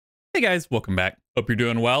Hey guys, welcome back. Hope you're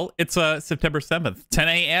doing well. It's September 7th, 10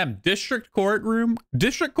 a.m. District Court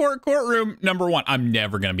courtroom number 1. I'm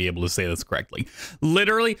never going to be able to say this correctly.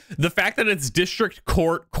 Literally, the fact that it's District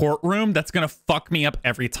courtroom, that's going to fuck me up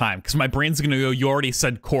every time because my brain's going to go, you already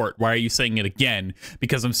said court. Why are you saying it again?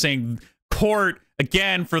 Because I'm saying court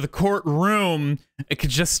again for the courtroom. It could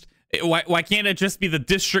just, why can't it just be the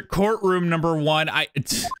District courtroom number 1?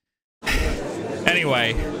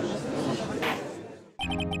 Anyway.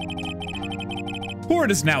 Court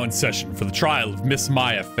is now in session for the trial of Miss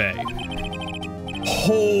Maya Fey.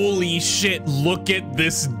 Holy shit, look at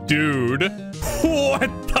this dude. What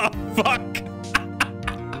the fuck?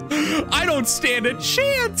 I don't stand a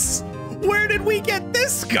chance. Where did we get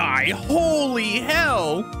this guy? Holy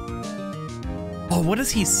hell. Oh, what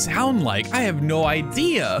does he sound like? I have no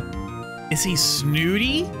idea. Is he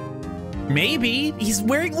snooty? Maybe. He's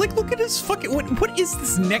wearing, like, look at his fucking, what is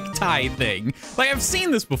this necktie thing? Like, I've seen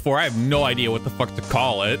this before. I have no idea what the fuck to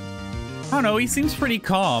call it. I don't know, he seems pretty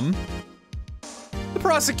calm. The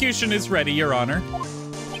prosecution is ready, Your Honor.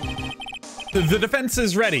 The defense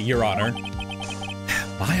is ready, Your Honor.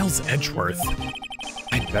 Miles Edgeworth.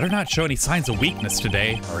 I'd better not show any signs of weakness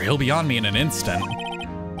today, or he'll be on me in an instant.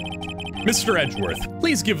 Mr. Edgeworth,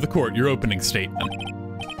 please give the court your opening statement.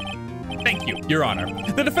 Thank you, Your Honor.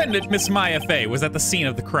 The defendant, Miss Maya Fey, was at the scene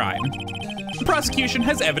of the crime. The prosecution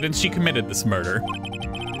has evidence she committed this murder,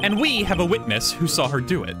 and we have a witness who saw her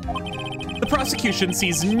do it. The prosecution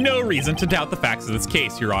sees no reason to doubt the facts of this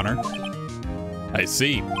case, Your Honor. I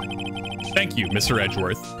see. Thank you, Mr.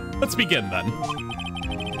 Edgeworth. Let's begin then.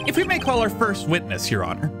 If we may call our first witness, Your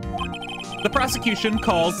Honor. The prosecution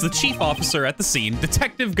calls the chief officer at the scene,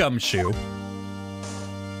 Detective Gumshoe.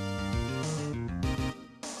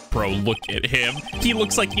 Bro, look at him. He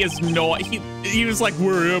looks like he has no, he was like,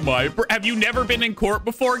 where am I? Have you never been in court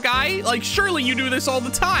before, guy? Like, surely you do this all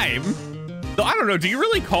the time. So I don't know, do you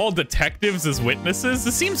really call detectives as witnesses?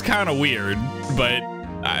 This seems kind of weird, but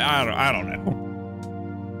I don't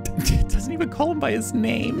know. It doesn't even call him by his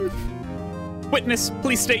name. Witness,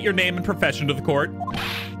 please state your name and profession to the court.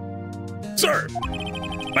 Sir,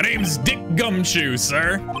 my name's Dick Gumshoe,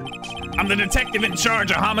 sir. I'm the detective in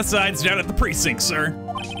charge of homicides down at the precinct, sir.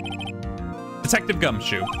 Detective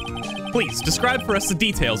Gumshoe, please describe for us the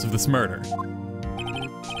details of this murder.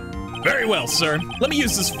 Very well, sir. Let me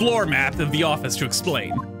use this floor map of the office to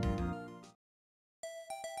explain.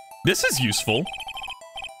 This is useful.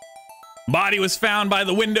 Body was found by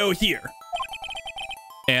the window here.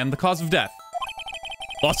 And the cause of death?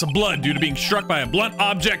 Loss of blood due to being struck by a blunt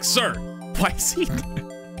object, sir. Why is he?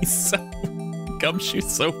 Gumshoe's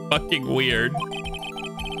so fucking weird.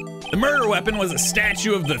 The murder weapon was a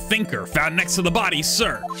statue of the Thinker found next to the body,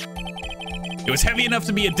 sir. It was heavy enough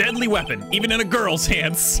to be a deadly weapon, even in a girl's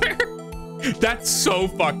hands, sir. That's so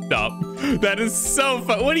fucked up. That is so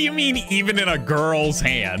what do you mean, even in a girl's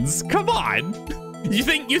hands? Come on. You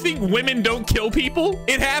think women don't kill people?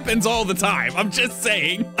 It happens all the time. I'm just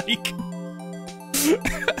saying, like.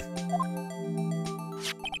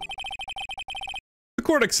 The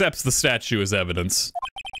court accepts the statue as evidence.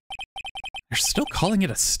 They're still calling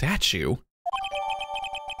it a statue.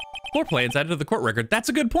 Floor plans added to the court record. That's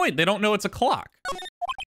a good point. They don't know it's a clock.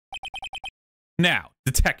 Now,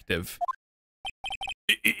 detective.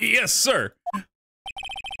 Yes, sir.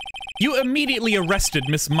 You immediately arrested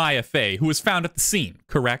Miss Maya Fey, who was found at the scene,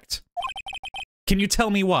 correct? Can you tell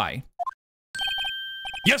me why?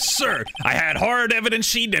 Yes, sir. I had hard evidence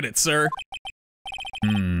she did it, sir.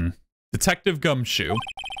 Detective Gumshoe,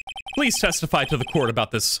 please testify to the court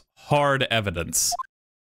about this hard evidence.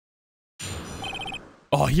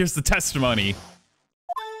 Oh, here's the testimony.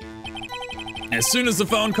 As soon as the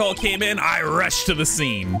phone call came in, I rushed to the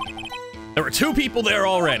scene. There were 2 people there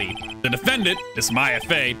already. The defendant, Miss Maya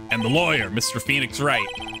Fey, and the lawyer, Mr. Phoenix Wright.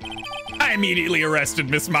 I immediately arrested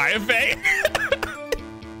Miss Maya Fey.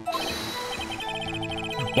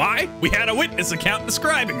 Why? We had a witness account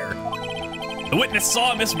describing her. The witness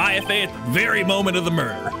saw Miss Maya Fey at the very moment of the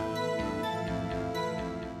murder.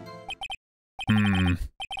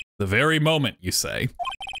 The very moment, you say?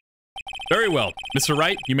 Very well. Mr.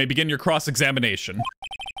 Wright, you may begin your cross-examination.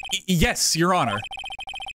 Yes, Your Honor.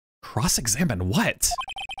 Cross-examine what?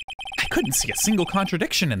 I couldn't see a single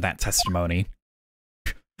contradiction in that testimony.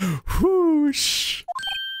 Whoosh.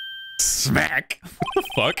 Smack. What the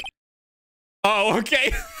fuck? Oh,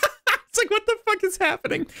 okay. It's like, what the fuck is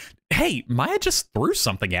happening? Hey, Maya just threw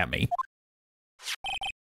something at me.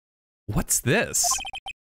 What's this?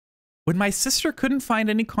 When my sister couldn't find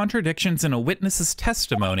any contradictions in a witness's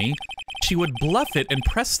testimony, she would bluff it and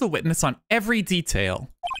press the witness on every detail.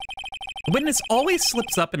 The witness always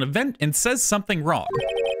slips up an event and says something wrong.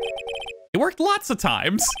 worked lots of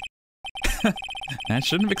times. I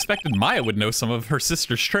shouldn't have expected Maya would know some of her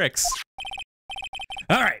sister's tricks.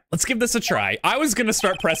 All right, let's give this a try. I was gonna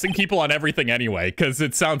start pressing people on everything anyway, because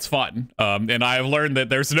it sounds fun. And I've learned that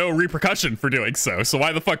there's no repercussion for doing so, so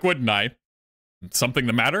why the fuck wouldn't I? Something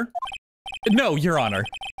the matter? No, Your Honor.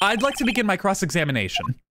 I'd like to begin my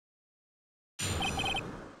cross-examination.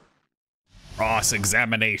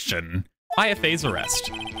 Cross-examination. IFA's arrest.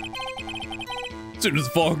 As soon as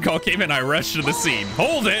the phone call came in, I rushed to the scene.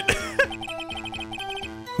 Hold it!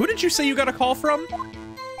 Who did you say you got a call from?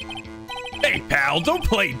 Hey, pal, don't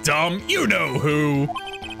play dumb. You know who.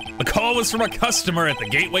 The call was from a customer at the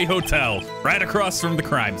Gateway Hotel, right across from the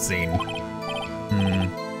crime scene.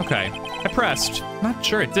 Okay. I pressed. Not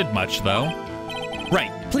sure it did much, though.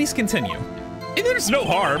 Right. Please continue. There's no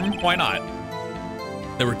harm. Why not?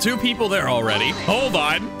 There were 2 people there already. Hold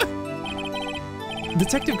on.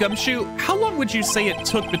 Detective Gumshoe, how long would you say it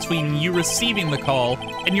took between you receiving the call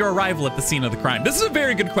and your arrival at the scene of the crime? This is a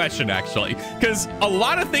very good question, actually, because a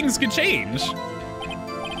lot of things could change.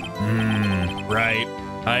 Right.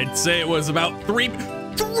 I'd say it was about 3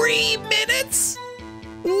 minutes?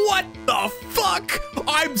 What the fuck?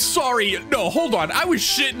 I'm sorry. No, hold on. I was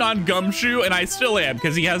shitting on Gumshoe, and I still am,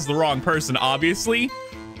 because he has the wrong person, obviously.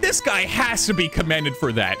 This guy has to be commended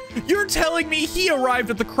for that. You're telling me he arrived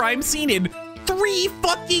at the crime scene in 3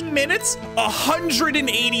 fucking minutes?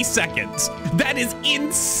 180 seconds. That is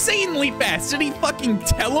insanely fast. Did he fucking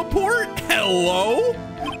teleport? Hello?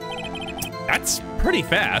 That's pretty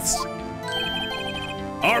fast.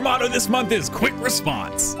 Our motto this month is quick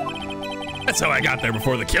response. That's how I got there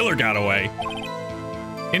before the killer got away.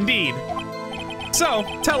 Indeed.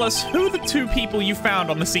 So, tell us who the 2 people you found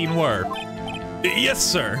on the scene were. Yes,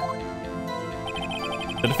 sir.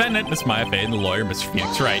 The defendant, Miss Maya Fey, and the lawyer, Mr.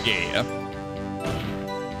 Phoenix Wright. Yeah.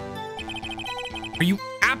 Are you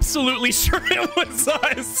absolutely sure it was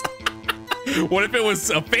us? What if it was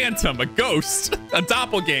a phantom, a ghost, a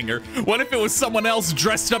doppelganger? What if it was someone else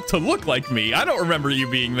dressed up to look like me? I don't remember you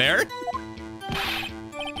being there.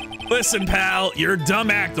 Listen, pal, your dumb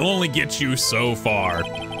act will only get you so far.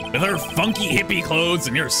 With her funky hippie clothes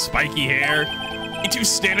and your spiky hair, you 2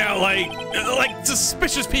 stand out like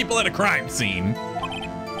suspicious people at a crime scene.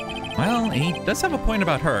 Well, he does have a point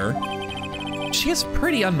about her. She is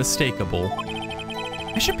pretty unmistakable.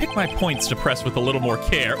 I should pick my points to press with a little more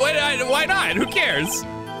care. Why not? Who cares?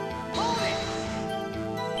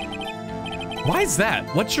 Why is that?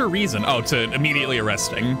 What's your reason? Oh, to immediately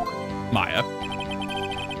arresting Maya.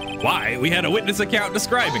 Why? We had a witness account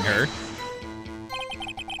describing her.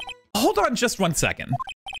 Hold on just 1 second.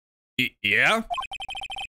 Yeah?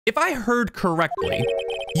 If I heard correctly,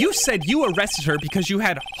 you said you arrested her because you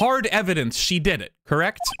had hard evidence she did it,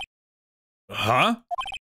 correct? Huh?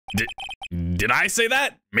 Did I say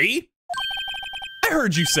that? Me? I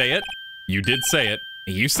heard you say it. You did say it.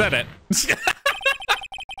 You said it.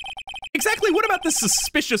 Exactly what about the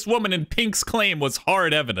suspicious woman in pink's claim was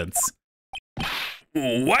hard evidence?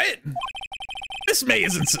 What? Miss May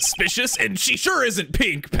isn't suspicious, and she sure isn't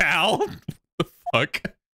pink, pal. The fuck?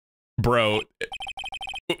 Bro.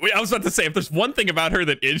 I was about to say, if there's one thing about her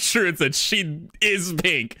that is true, it's that she is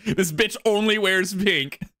pink. This bitch only wears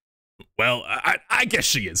pink. Well, I guess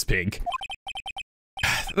she is pink.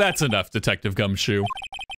 That's enough, Detective Gumshoe.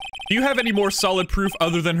 Do you have any more solid proof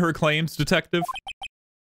other than her claims, Detective?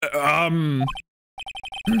 I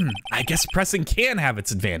guess pressing can have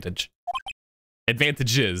its advantage.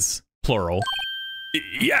 Advantages, plural.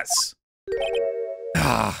 Yes.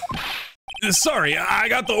 Sorry, I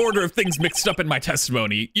got the order of things mixed up in my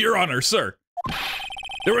testimony. Your Honor, sir.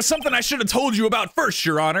 There was something I should have told you about first,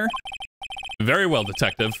 Your Honor. Very well,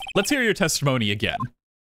 Detective. Let's hear your testimony again.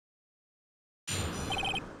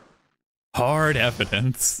 Hard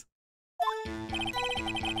evidence.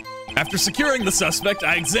 After securing the suspect,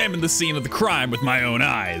 I examined the scene of the crime with my own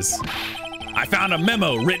eyes. I found a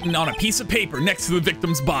memo written on a piece of paper next to the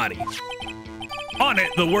victim's body. On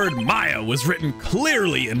it, the word Maya was written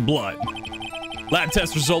clearly in blood. Lab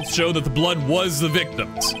test results show that the blood was the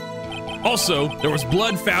victim's. Also, there was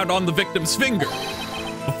blood found on the victim's finger.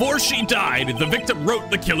 Before she died, the victim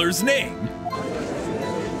wrote the killer's name.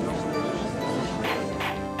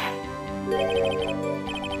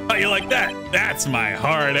 How you like that? That's my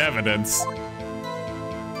hard evidence.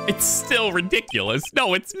 It's still ridiculous.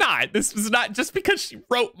 No, it's not. This was not just because she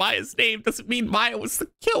wrote Maya's name doesn't mean Maya was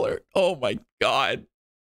the killer. Oh my God.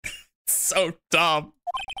 So dumb.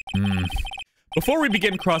 Before we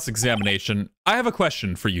begin cross-examination, I have a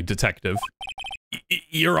question for you, Detective.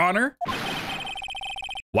 Your Honor?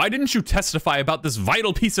 Why didn't you testify about this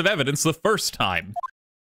vital piece of evidence the first time?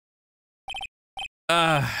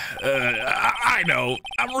 I know.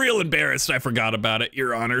 I'm real embarrassed I forgot about it,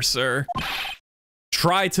 Your Honor, sir.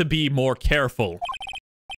 Try to be more careful.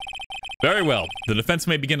 Very well. The defense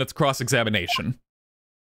may begin its cross-examination.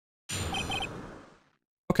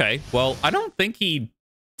 Okay, well, I don't think he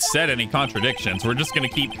said any contradictions. We're just gonna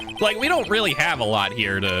keep... Like, we don't really have a lot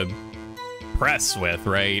here to press with,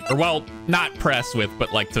 right? Or, well, not press with,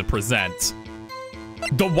 but, like, to present.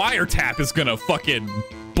 The wiretap is gonna fucking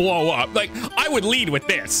blow up. Like, I would lead with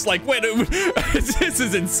this. Like, when this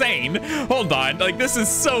is insane. Hold on. Like, this is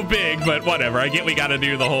so big, but whatever. I get we gotta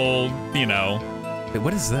do the whole, you know... Wait,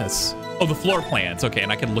 what is this? Oh, the floor plans. Okay,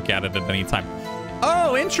 and I can look at it at any time.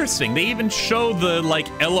 Oh, interesting. They even show the, like,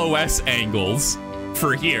 LOS angles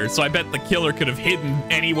for here, so I bet the killer could have hidden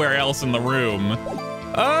anywhere else in the room.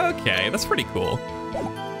 Okay, that's pretty cool.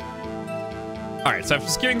 All right, so after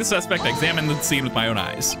securing the suspect, I examined the scene with my own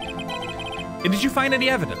eyes. And did you find any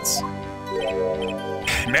evidence?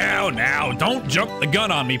 Now, don't jump the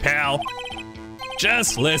gun on me, pal.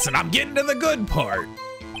 Just listen, I'm getting to the good part.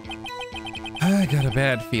 I got a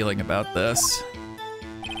bad feeling about this.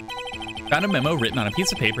 Found a memo written on a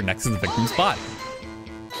piece of paper next to the victim's body.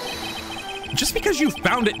 Just because you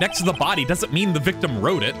found it next to the body doesn't mean the victim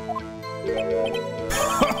wrote it.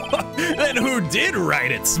 Then who did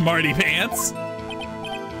write it, smarty pants?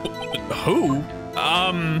 Who?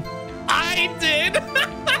 I did.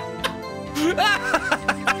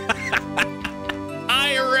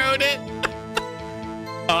 I wrote it.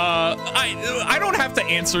 I don't have to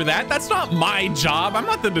answer that. That's not my job. I'm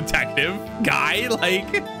not the detective guy.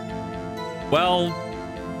 Like, well,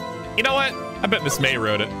 you know what? I bet Miss May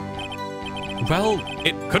wrote it. Well,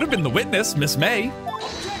 it could have been the witness, Miss May.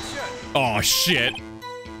 Oh, shit.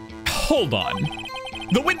 Hold on.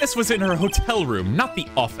 The witness was in her hotel room, not the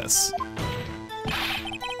office.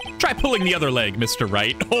 Try pulling the other leg, Mr.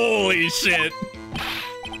 Wright. Holy shit.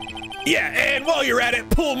 Yeah, and while you're at it,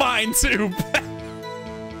 pull mine too.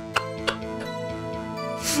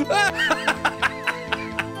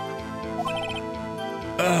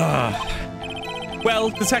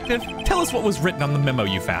 Well, detective, tell us what was written on the memo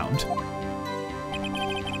you found.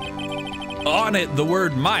 On it, the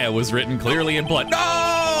word Maya was written clearly in blood. No,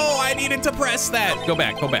 I needed to press that. Go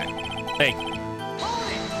back, go back. Thank you.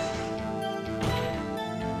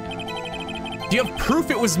 Do you have proof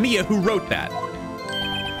it was Mia who wrote that?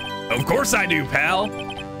 Of course I do, pal.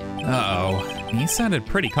 Uh-oh, he sounded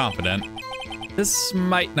pretty confident. This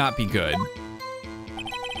might not be good.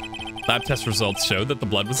 Lab test results showed that the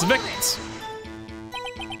blood was the victim's.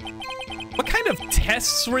 What kind of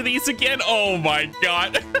tests were these again? Oh my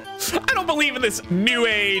god. I don't believe in this new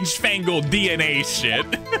age fangled DNA shit.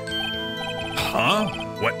 Huh?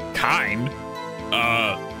 What kind?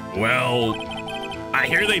 Well, I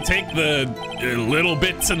hear they take the little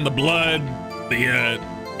bits in the blood, the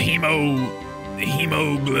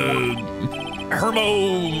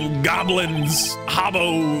hermogoblins,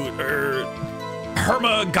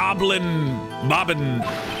 hermogoblin bobbin.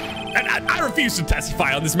 And I refuse to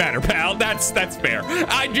testify on this matter, pal. That's fair.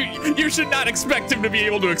 You should not expect him to be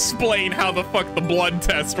able to explain how the fuck the blood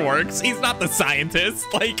test works. He's not the scientist.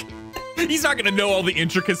 Like, he's not gonna know all the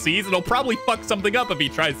intricacies, and he'll probably fuck something up if he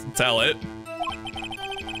tries to tell it.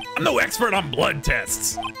 I'm no expert on blood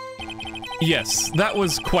tests. Yes, that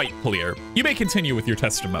was quite clear. You may continue with your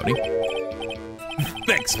testimony.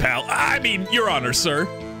 Thanks, pal. I mean, Your Honor, sir.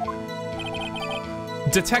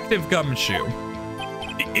 Detective Gumshoe.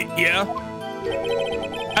 Yeah?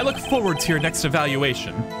 I look forward to your next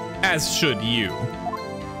evaluation, as should you.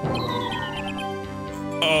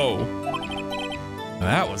 Oh.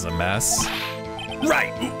 That was a mess.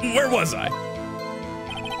 Right, where was I?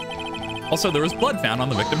 Also, there was blood found on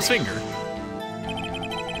the victim's finger.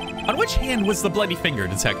 On which hand was the bloody finger,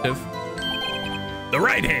 detective? The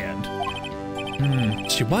right hand.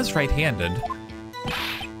 She was right-handed.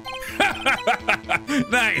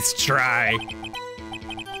 Nice try.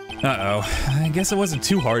 Uh-oh, I guess it wasn't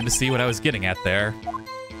too hard to see what I was getting at there.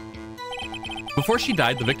 Before she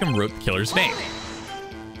died, the victim wrote the killer's name.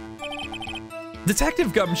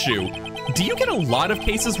 Detective Gumshoe, do you get a lot of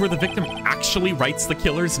cases where the victim actually writes the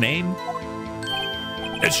killer's name?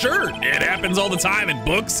 Sure, it happens all the time in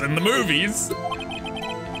books and the movies.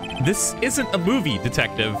 This isn't a movie,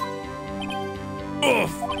 detective.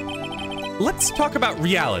 Oof. Let's talk about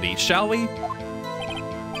reality, shall we?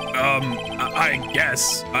 I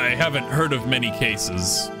guess. I haven't heard of many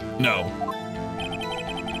cases. No.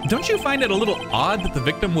 Don't you find it a little odd that the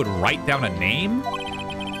victim would write down a name?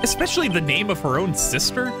 Especially the name of her own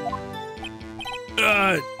sister?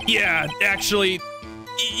 Yeah, actually,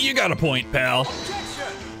 you got a point, pal.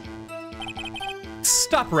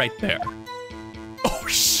 Stop right there.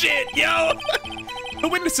 shit, yo! The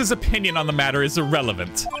witness's opinion on the matter is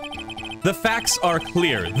irrelevant. The facts are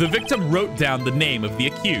clear. The victim wrote down the name of the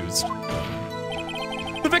accused.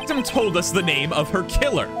 The victim told us the name of her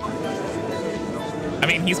killer. I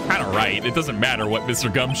mean, he's kind of right. It doesn't matter what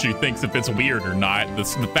Mr. Gumshoe thinks if it's weird or not.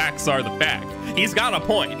 The facts are the facts. He's got a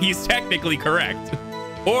point. He's technically correct.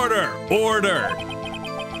 Order, order.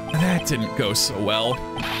 That didn't go so well.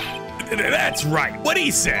 That's right. What he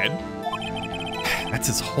said. That's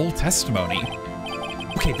his whole testimony.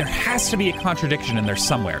 Okay, there has to be a contradiction in there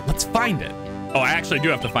somewhere. Let's find it. Oh, I actually do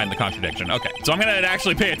have to find the contradiction. Okay, so I'm gonna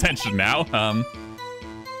actually pay attention now.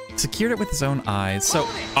 Secured it with his own eyes. So,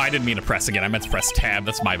 oh, I didn't mean to press again. I meant to press tab.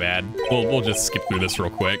 That's my bad. We'll just skip through this real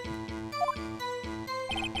quick.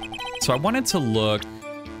 So I wanted to look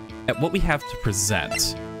at what we have to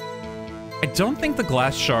present. I don't think the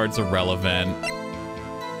glass shards are relevant.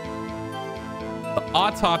 The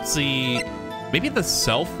autopsy, maybe the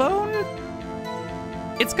cell phone?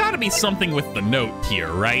 It's gotta be something with the note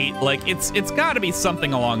here, right? Like, it's gotta be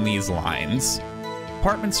something along these lines.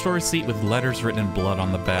 Department store receipt with letters written in blood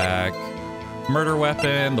on the back. Murder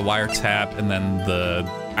weapon, the wiretap, and then the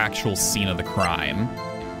actual scene of the crime.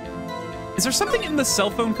 Is there something in the cell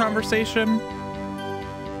phone conversation?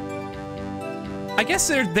 I guess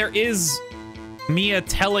there is Mia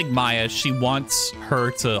telling Maya she wants her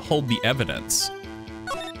to hold the evidence.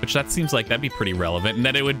 Which that seems like that'd be pretty relevant, and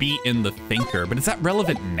that it would be in the thinker. But is that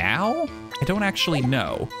relevant now? I don't actually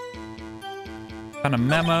know. Found a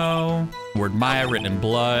memo, word Maya written in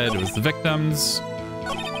blood. It was the victim's.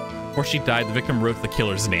 Before she died, the victim wrote the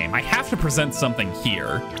killer's name. I have to present something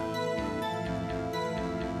here.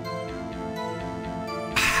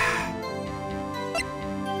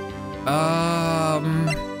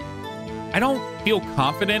 I don't feel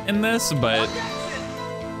confident in this, but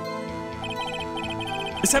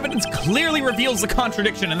this evidence clearly reveals the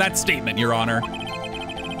contradiction in that statement, Your Honor.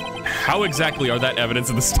 How exactly are that evidence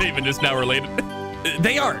and the statement just now related?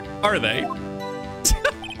 They aren't, are they?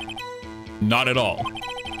 Not at all.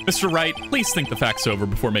 Mr. Wright, please think the facts over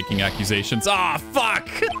before making accusations. Ah, fuck!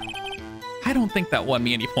 I don't think that won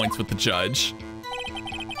me any points with the judge.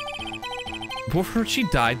 Before she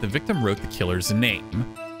died, the victim wrote the killer's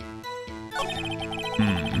name.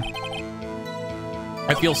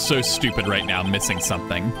 I feel so stupid right now, missing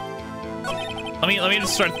something. Let me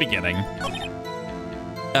just start at the beginning.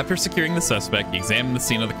 After securing the suspect, he examined the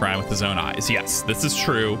scene of the crime with his own eyes. Yes, this is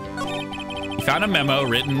true. He found a memo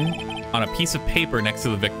written on a piece of paper next to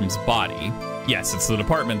the victim's body. Yes, it's the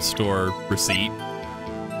department store receipt.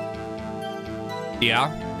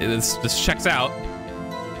 Yeah, this checks out.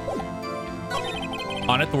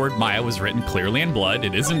 On it, the word Maya was written clearly in blood.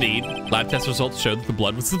 It is indeed. Lab test results showed that the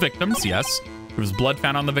blood was the victim's. Yes. There was blood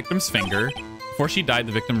found on the victim's finger. Before she died,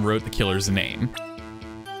 the victim wrote the killer's name.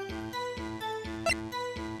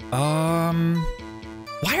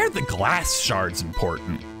 Why are the glass shards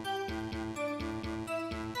important?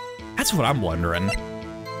 That's what I'm wondering.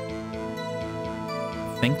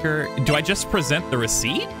 Thinker, do I just present the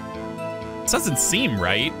receipt? This doesn't seem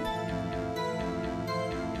right.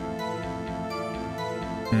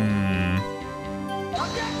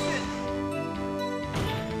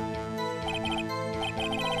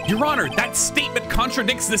 Your Honor, that statement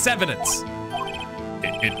contradicts this evidence.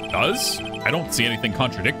 It does? I don't see anything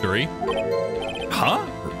contradictory. Huh?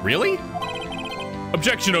 Really?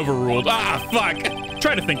 Objection overruled. Ah, fuck.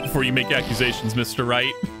 Try to think before you make accusations, Mr.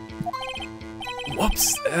 Wright.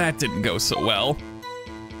 Whoops, that didn't go so well.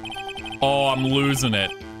 Oh, I'm losing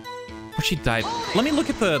it. Before she died. Let me look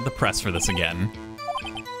at the press for this again.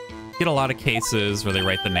 Get a lot of cases where they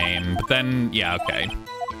write the name, but then, yeah, okay.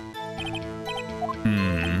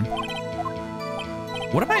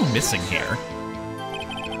 What am I missing here?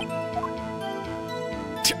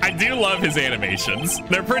 I do love his animations.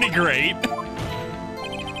 They're pretty great.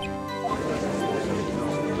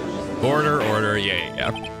 Order,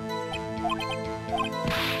 yeah.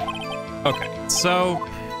 Okay, so...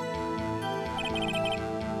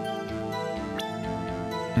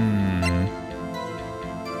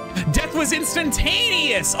 Death was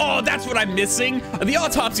instantaneous! Oh, that's what I'm missing. The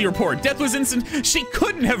autopsy report. Death was instant. She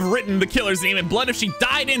couldn't have written the killer's name in blood if she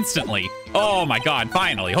died instantly. Oh my god,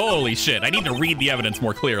 finally. Holy shit. I need to read the evidence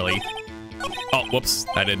more clearly. Oh, whoops.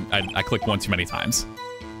 I clicked one too many times.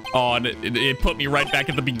 Oh, and it put me right back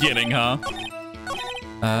at the beginning, huh?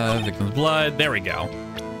 Victim's blood. There we go.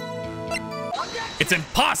 It's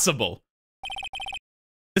impossible.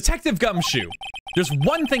 Detective Gumshoe, there's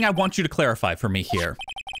one thing I want you to clarify for me here.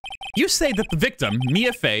 You say that the victim,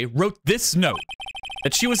 Mia Fey, wrote this note,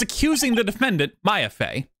 that she was accusing the defendant, Maya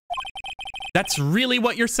Fey. That's really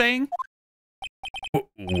what you're saying?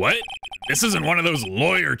 What? This isn't one of those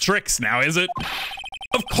lawyer tricks now, is it?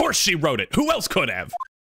 Of course she wrote it. Who else could have?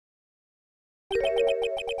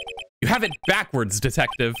 You have it backwards,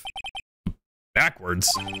 detective. Backwards?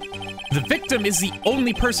 The victim is the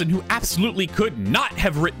only person who absolutely could not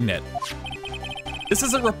have written it. This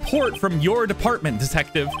is a report from your department,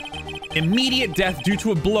 detective. Immediate death due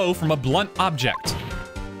to a blow from a blunt object.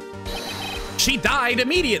 She died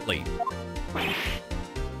immediately.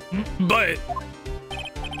 But...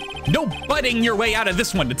 No butting your way out of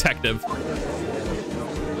this one, detective.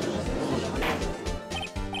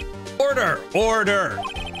 Order! Order!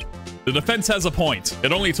 The defense has a point.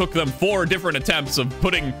 It only took them 4 different attempts of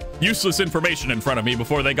putting useless information in front of me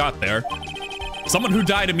before they got there. Someone who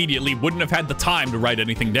died immediately wouldn't have had the time to write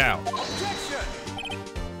anything down.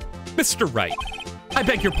 Mr. Wright, I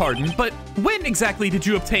beg your pardon, but when exactly did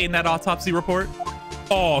you obtain that autopsy report?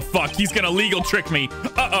 Oh, fuck, he's gonna legal trick me.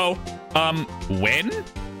 Uh-oh. When?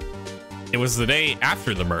 It was the day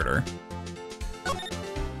after the murder.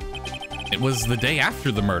 It was the day after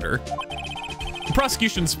the murder. The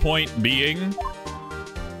prosecution's point being...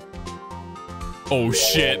 Oh,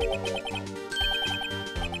 shit.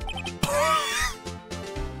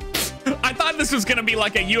 I thought this was gonna be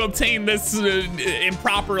like a you obtained this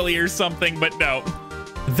improperly or something, but no.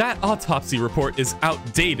 That autopsy report is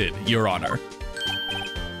outdated, Your Honor.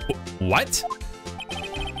 What?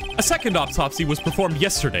 A second autopsy was performed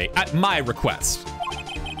yesterday at my request.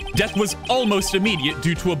 Death was almost immediate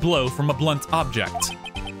due to a blow from a blunt object.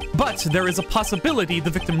 But there is a possibility the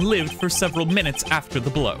victim lived for several minutes after the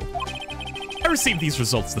blow. I received these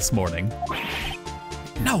results this morning.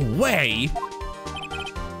 No way!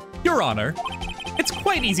 Your Honor, it's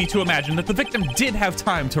quite easy to imagine that the victim did have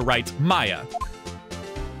time to write Maya.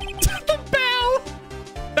 The bell!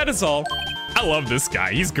 That is all. I love this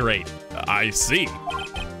guy. He's great. I see.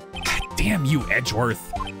 Damn you,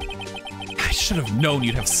 Edgeworth. I should have known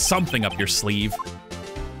you'd have something up your sleeve.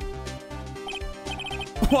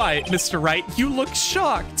 Why, Mr. Wright, you look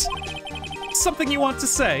shocked. Something you want to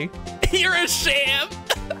say? You're a sham.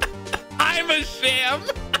 I'm a sham.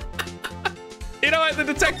 You know what? The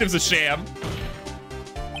detective's a sham.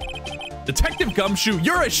 Detective Gumshoe,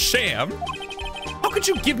 you're a sham? How could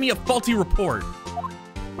you give me a faulty report?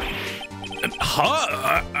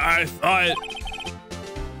 Huh? I thought...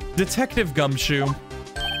 Detective Gumshoe.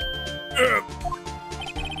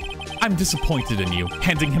 I'm disappointed in you,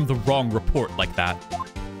 handing him the wrong report like that.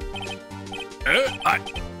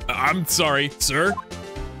 I'm sorry, sir.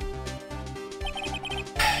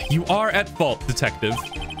 You are at fault, detective.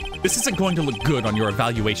 This isn't going to look good on your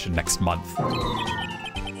evaluation next month.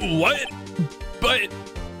 What? But...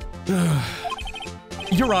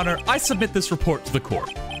 Your Honor, I submit this report to the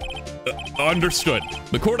court. Understood.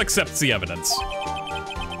 The court accepts the evidence.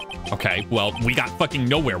 Okay, well, we got fucking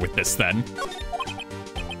nowhere with this then.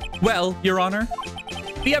 Well, Your Honor,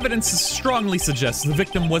 the evidence strongly suggests the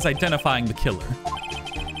victim was identifying the killer.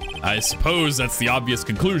 I suppose that's the obvious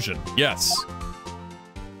conclusion, yes.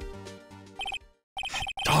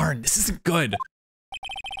 Darn, this isn't good.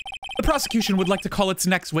 The prosecution would like to call its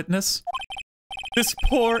next witness. This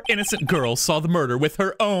poor, innocent girl saw the murder with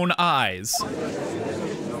her own eyes.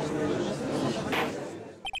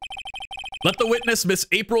 Let the witness, Miss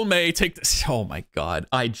April May, take this. Oh my God,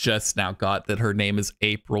 I just now got that her name is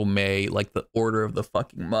April May, like the order of the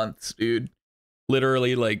fucking months, dude.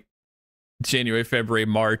 Literally like January, February,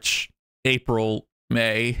 March, April,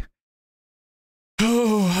 May.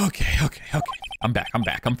 Oh, okay. I'm back,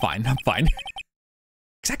 I'm fine.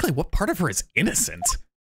 Exactly what part of her is innocent?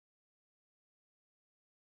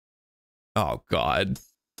 Oh God.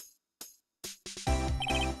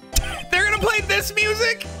 They're gonna play this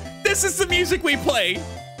music? This is the music we play.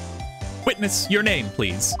 Witness, your name,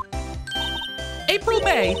 please. April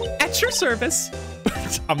May, at your service.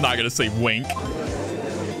 I'm not gonna say wink.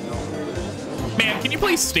 Man, can you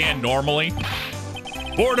please stand normally?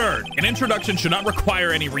 Order! An introduction should not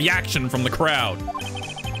require any reaction from the crowd.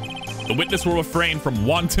 The witness will refrain from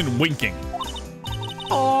wanton winking.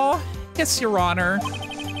 Aw, yes, Your Honor.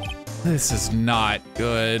 This is not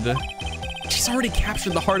good. She's already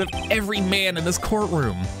captured the heart of every man in this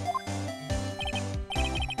courtroom.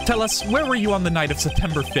 Tell us, where were you on the night of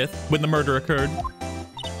September 5th when the murder occurred?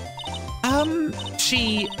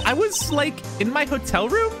 I was like in my hotel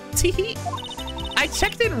room, teehee. I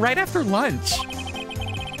checked in right after lunch.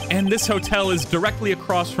 And this hotel is directly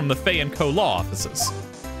across from the Fay & Co. law offices.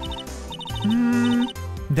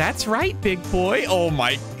 That's right, big boy. Oh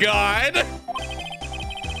my God.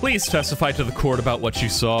 Please testify to the court about what you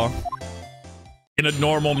saw. In a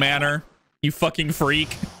normal manner, you fucking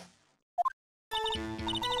freak.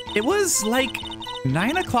 It was like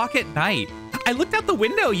 9 o'clock at night. I looked out the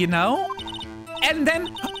window, you know? And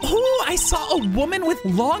then, oh, I saw a woman with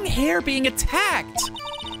long hair being attacked.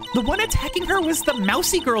 The one attacking her was the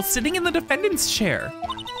mousy girl sitting in the defendant's chair.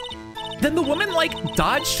 Then the woman, like,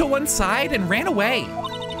 dodged to one side and ran away.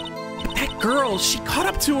 But that girl, she caught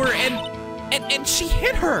up to her and she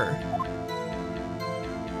hit her.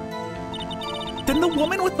 Then the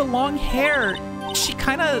woman with the long hair, she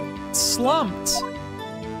kind of slumped.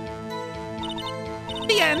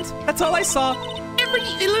 The end. That's all I saw. Every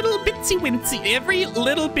little bitsy wincy. Every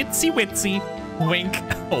little bitsy wincy. Wink.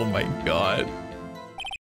 Oh my god.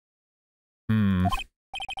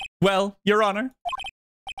 Well, Your Honor.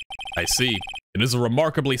 I see. It is a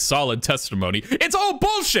remarkably solid testimony. It's all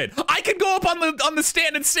bullshit! I can go up on the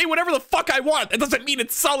stand and say whatever the fuck I want. That doesn't mean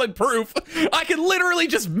it's solid proof. I can literally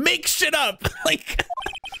just make shit up. Like,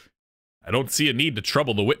 I don't see a need to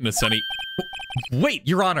trouble the witness any. Wait,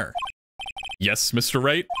 Your Honor. Yes, Mr.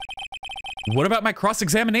 Wright? What about my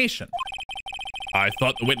cross-examination? I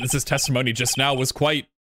thought the witness's testimony just now was quite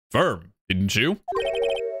firm, didn't you?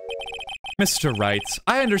 Mr. Wright,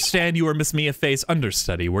 I understand you were Miss Mia Fey's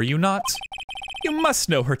understudy, were you not? You must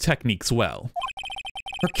know her techniques well.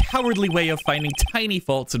 Her cowardly way of finding tiny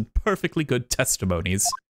faults in perfectly good testimonies.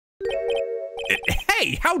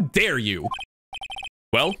 Hey, how dare you?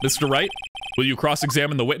 Well, Mr. Wright, will you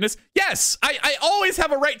cross-examine the witness? Yes, I always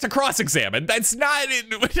have a right to cross-examine. That's not...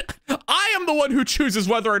 I am the one who chooses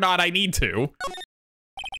whether or not I need to.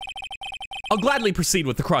 I'll gladly proceed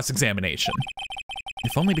with the cross-examination.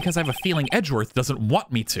 If only because I have a feeling Edgeworth doesn't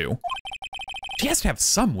want me to. She has to have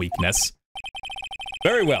some weakness.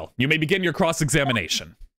 Very well, you may begin your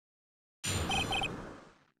cross-examination.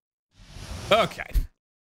 Okay.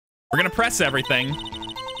 We're gonna press everything.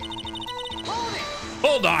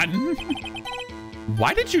 Hold on.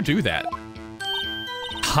 Why did you do that?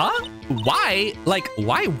 Huh? Why? Like,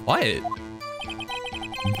 why what?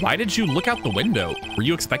 Why did you look out the window? Were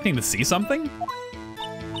you expecting to see something?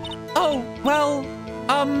 Oh, well,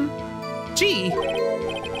 gee.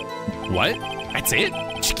 What? That's it?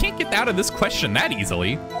 She can't get out of this question that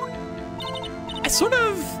easily. I sort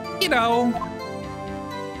of, you know,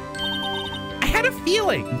 I had a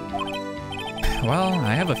feeling. Well,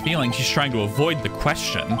 I have a feeling she's trying to avoid the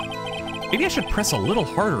question. Maybe I should press a little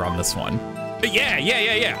harder on this one.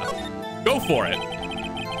 Yeah. Go for it.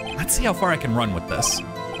 Let's see how far I can run with this.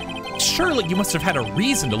 Surely you must have had a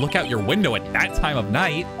reason to look out your window at that time of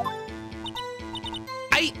night.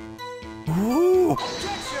 Ooh.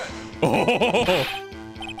 Oh,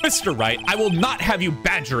 Mr. Wright, I will not have you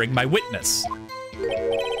badgering my witness.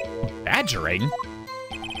 Badgering?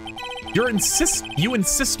 You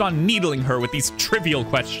insist on needling her with these trivial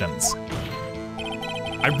questions.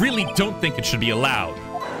 I really don't think it should be allowed.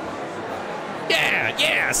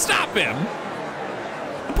 Yeah, stop him.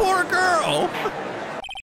 The poor girl.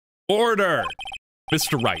 Order.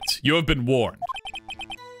 Mr. Wright, you have been warned.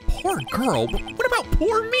 Poor girl? What about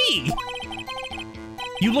poor me?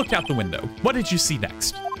 You looked out the window. What did you see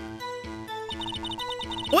next?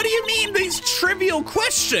 What do you mean, these trivial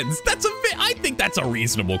questions? I think that's a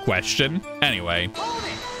reasonable question. Anyway.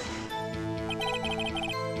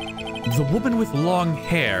 The woman with long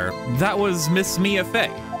hair, that was Miss Mia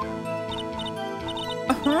Fey.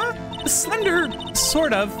 Uh-huh. Slender,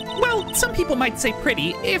 sort of. Well, some people might say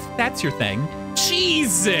pretty, if that's your thing.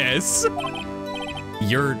 Jesus!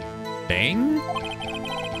 Your thing?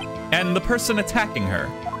 And the person attacking her.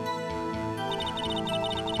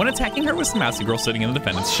 When attacking her was the mousy girl sitting in the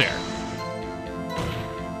defendant's chair.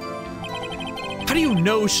 How do you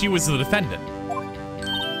know she was the defendant?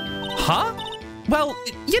 Huh? Well,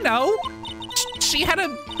 you know, she had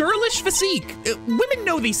a girlish physique. Women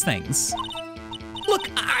know these things. Look,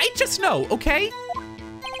 I just know, okay?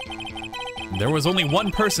 There was only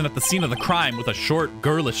one person at the scene of the crime with a short,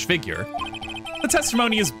 girlish figure. The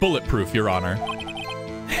testimony is bulletproof, Your Honor.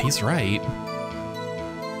 He's right.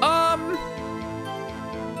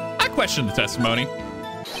 I question the testimony.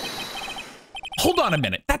 Hold on a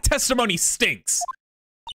minute. That testimony stinks.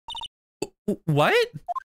 What?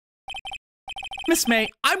 Miss May,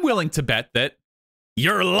 I'm willing to bet that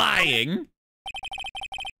you're lying.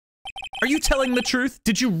 Are you telling the truth?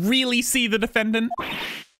 Did you really see the defendant?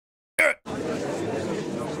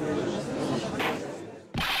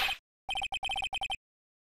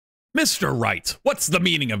 Mr. Wright, what's the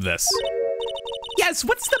meaning of this? Yes,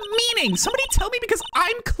 what's the meaning? Somebody tell me because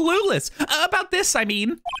I'm clueless. About this, I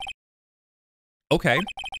mean. Okay.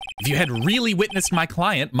 If you had really witnessed my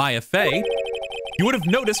client, Mia Fey, you would have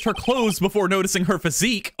noticed her clothes before noticing her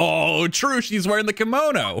physique. Oh, true, she's wearing the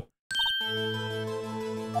kimono.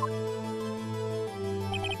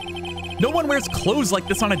 No one wears clothes like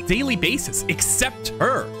this on a daily basis, except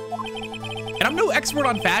her. And I'm no expert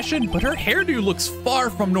on fashion, but her hairdo looks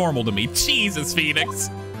far from normal to me. Jesus, Phoenix.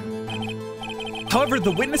 However,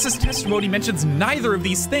 the witness's testimony mentions neither of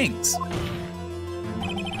these things.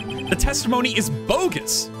 The testimony is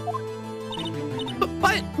bogus.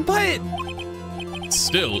 But...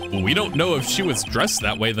 Still, we don't know if she was dressed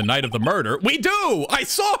that way the night of the murder. We do! I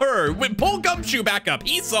saw her! Pull Gumshoe back up.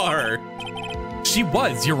 He saw her. She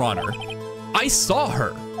was, Your Honor. I saw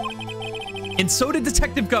her. And so did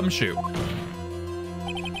Detective Gumshoe.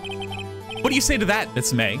 What do you say to that,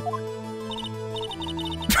 Miss May?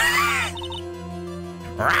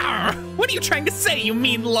 What are you trying to say, you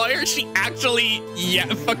mean lawyer? She actually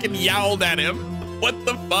fucking yowled at him. What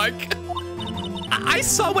the fuck? I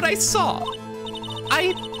saw what I saw.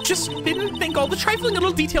 I just didn't think all the trifling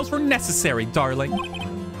little details were necessary, darling.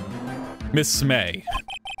 Miss May,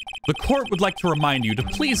 the court would like to remind you to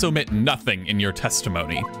please omit nothing in your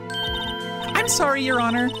testimony. I'm sorry, Your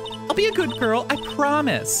Honor. I'll be a good girl, I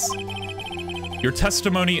promise. Your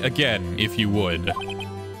testimony again, if you would.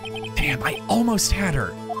 Damn, I almost had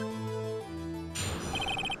her.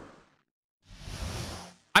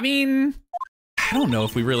 I mean, I don't know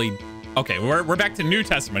if we really... Okay, we're back to new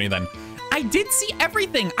testimony then. I did see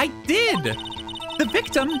everything, I did. The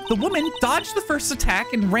victim, the woman, dodged the first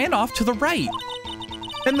attack and ran off to the right.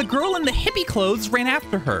 Then the girl in the hippie clothes ran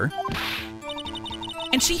after her.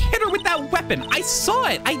 And she hit her with that weapon. I saw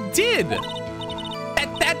it, I did.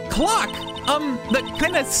 That clock, the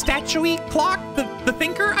kind of statue-y clock, the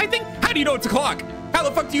thinker, I think? How do you know it's a clock? How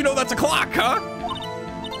the fuck do you know that's a clock, huh?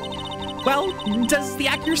 Well, does the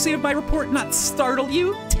accuracy of my report not startle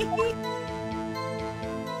you?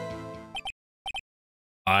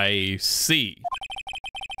 I see.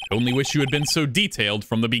 Only wish you had been so detailed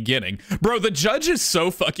from the beginning. Bro, the judge is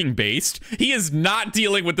so fucking based. He is not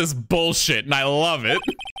dealing with this bullshit, and I love it.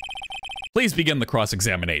 Please begin the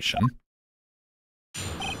cross-examination.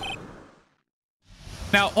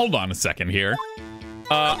 Now, hold on a second here.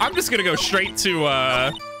 I'm just gonna go straight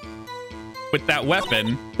to, with that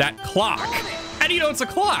weapon, that clock. How do you know it's a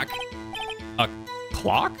clock? A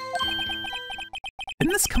clock?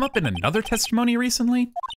 Didn't this come up in another testimony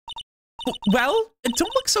recently? Well,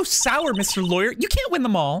 don't look so sour, Mr. Lawyer. You can't win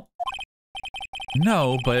them all.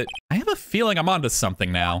 No, but I have a feeling I'm onto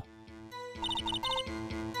something now.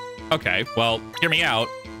 Okay, well, hear me out.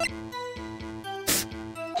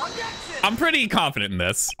 I'm pretty confident in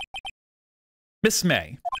this. Miss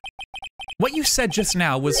May, what you said just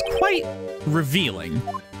now was quite revealing.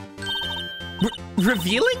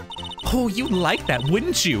 Revealing? Oh, you'd like that,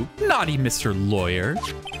 wouldn't you? Naughty Mr. Lawyer.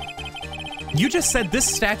 You just said this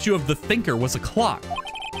statue of the thinker was a clock.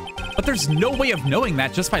 But there's no way of knowing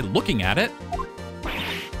that just by looking at it.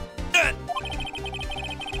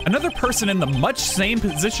 Another person in the much same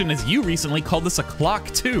position as you recently called this a clock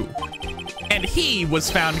too. And he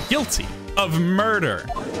was found guilty of murder.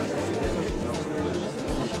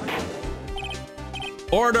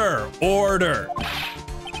 Order, order.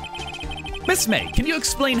 Miss May, can you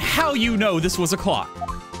explain how you know this was a clock?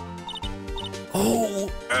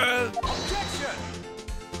 Oh,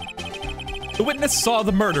 The witness saw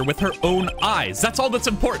the murder with her own eyes. That's all that's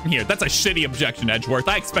important here. That's a shitty objection, Edgeworth.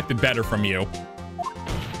 I expected better from you.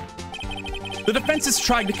 The defense is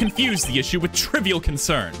trying to confuse the issue with trivial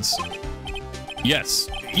concerns. Yes,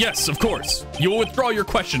 of course. You will withdraw your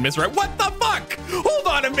question, Ms. Wright. What the fuck? Hold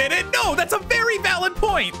on a minute. No, that's a very valid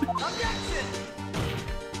point. Objection.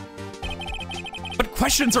 But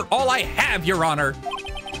questions are all I have, Your Honor.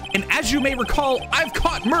 And as you may recall, I've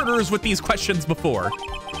caught murderers with these questions before.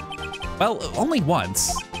 Well, only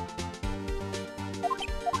once.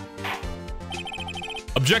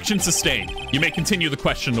 Objection sustained. You may continue the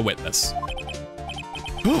question to witness.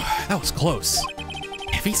 Whew, that was close.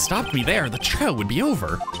 If he stopped me there, the trial would be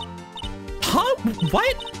over. Huh?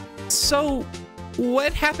 What? So,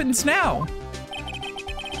 what happens now?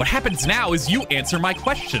 What happens now is you answer my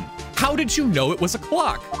question. How did you know it was a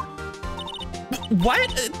clock?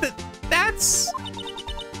 What? That's...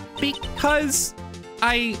 because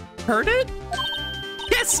I heard it?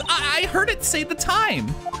 Yes, I heard it say the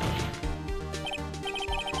time.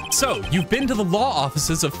 So, you've been to the law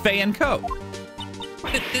offices of Fay & Co.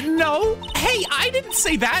 No. Hey, I didn't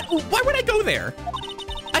say that. Why would I go there?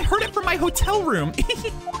 I heard it from my hotel room.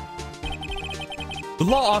 The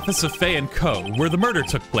law office of Fay & Co., where the murder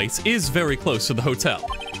took place, is very close to the hotel.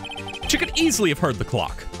 She could easily have heard the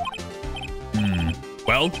clock.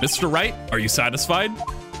 Well, Mr. Wright, are you satisfied?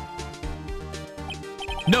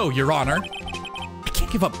 No, Your Honor. I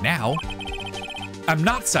can't give up now. I'm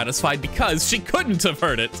not satisfied because she couldn't have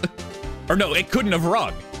heard it. Or no, it couldn't have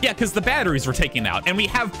rung. Yeah, because the batteries were taken out, and we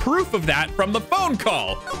have proof of that from the phone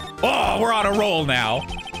call. Oh, we're on a roll now.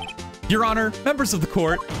 Your Honor, members of the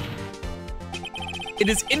court, it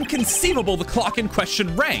is inconceivable the clock in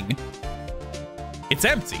question rang. It's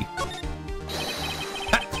empty.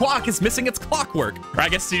 That clock is missing its clockwork. Or I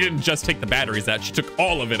guess she didn't just take the batteries out, she took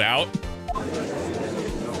all of it out.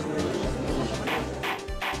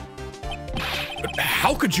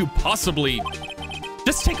 How could you possibly...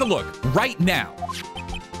 Just take a look right now.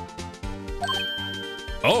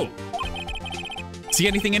 Oh. See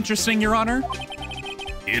anything interesting, Your Honor?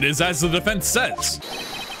 It is as the defense says.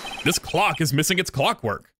 This clock is missing its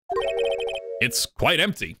clockwork. It's quite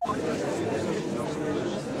empty.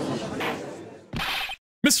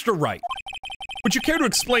 Mr. Wright, would you care to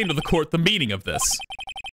explain to the court the meaning of this?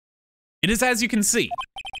 It is as you can see.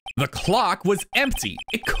 The clock was empty.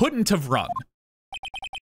 It couldn't have rung.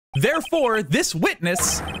 Therefore, this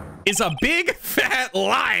witness is a big fat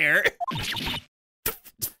liar.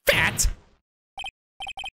 Fat?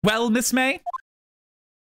 Well, Miss May?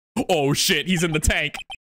 Oh shit, he's in the tank.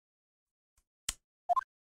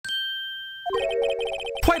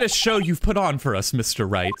 Quite a show you've put on for us, Mr.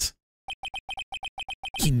 Wright.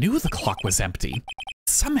 He knew the clock was empty.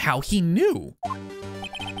 Somehow he knew.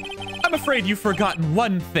 I'm afraid you've forgotten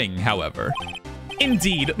one thing, however.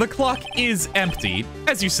 Indeed, the clock is empty.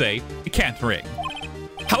 As you say, it can't ring.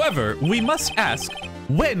 However, we must ask,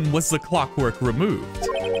 when was the clockwork removed?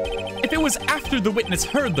 If it was after the witness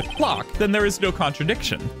heard the clock, then there is no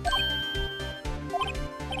contradiction.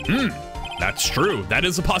 That's true. That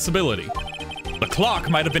is a possibility. The clock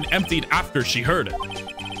might have been emptied after she heard it.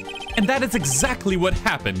 And that is exactly what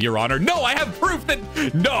happened, Your Honor. No, I have proof that...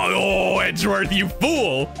 No, oh, Edgeworth, you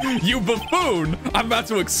fool! You buffoon! I'm about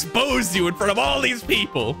to expose you in front of all these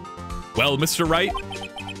people! Well, Mr. Wright,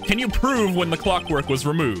 can you prove when the clockwork was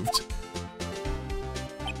removed?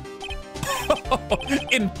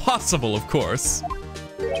 Impossible, of course.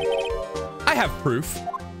 I have proof.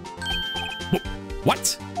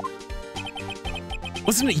 What?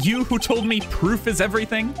 Wasn't it you who told me proof is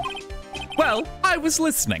everything? Well, I was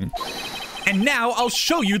listening. And now I'll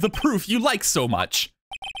show you the proof you like so much.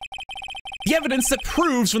 The evidence that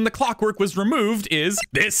proves when the clockwork was removed is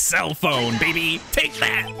this cell phone, baby. Take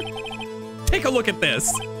that. Take a look at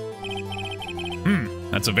this.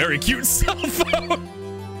 That's a very cute cell phone.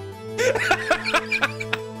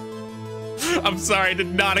 I'm sorry, I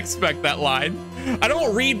did not expect that line. I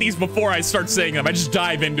don't read these before I start saying them. I just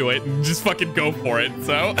dive into it and just fucking go for it,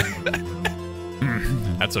 so.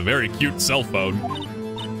 That's a very cute cell phone.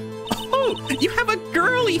 Oh, you have a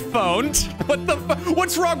girly phone.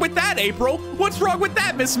 What's wrong with that, April? What's wrong with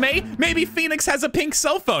that, Miss May? Maybe Phoenix has a pink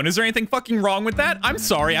cell phone. Is there anything fucking wrong with that? I'm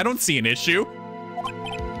sorry, I don't see an issue.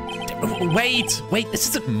 Wait, this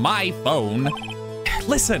isn't my phone.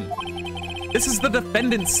 Listen, this is the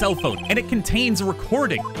defendant's cell phone, and it contains a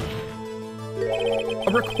recording.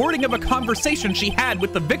 A recording of a conversation she had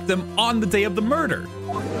with the victim on the day of the murder.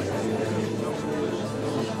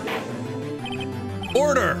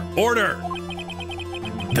 Order! Order!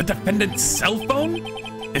 The defendant's cell phone?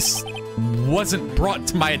 This wasn't brought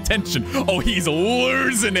to my attention. Oh, he's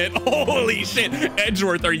losing it. Holy shit.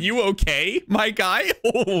 Edgeworth, are you okay, my guy?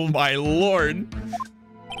 Oh, my lord.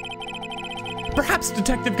 Perhaps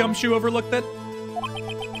Detective Gumshoe overlooked it?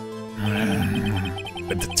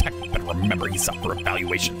 The detective better remember he's up for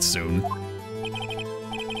evaluation soon.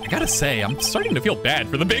 I gotta say, I'm starting to feel bad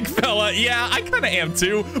for the big fella. Yeah, I kinda am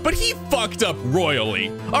too, but he fucked up royally.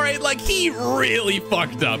 All right, like he really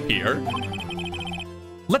fucked up here.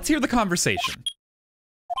 Let's hear the conversation.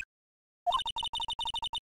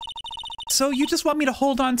 So you just want me to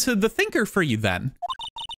hold on to the thinker for you then?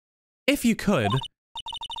 If you could.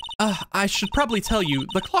 I should probably tell you,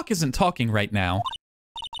 the clock isn't talking right now.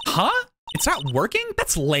 Huh? It's not working?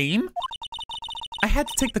 That's lame. I had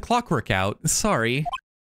to take the clockwork out, sorry.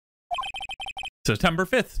 September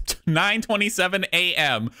 5th, 9:27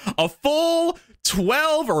 a.m. A full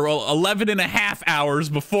 12 or 11 and a half hours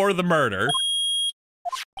before the murder.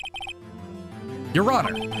 Your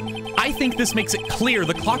Honor, I think this makes it clear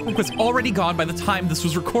the clockwork was already gone by the time this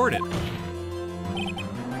was recorded.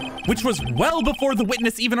 Which was well before the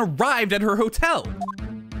witness even arrived at her hotel.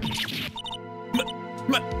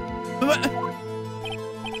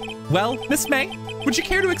 Well, Miss May, would you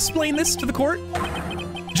care to explain this to the court?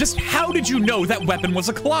 Just how did you know that weapon was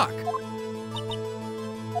a clock?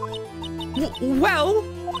 Well,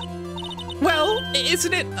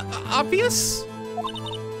 isn't it obvious?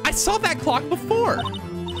 I saw that clock before.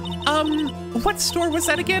 What store was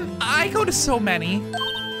that again? I go to so many.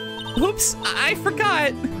 Oops, I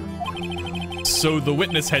forgot. so the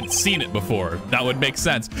witness had seen it before. That would make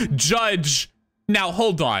sense. Judge, now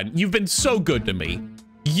hold on. You've been so good to me.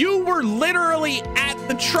 You were literally at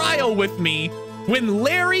the trial with me when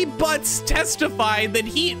Larry Butts testified that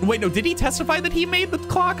he, wait, no, did he testify that he made the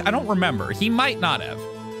clock? I don't remember. He might not have.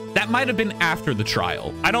 That might have been after the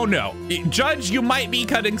trial. I don't know. Judge, you might be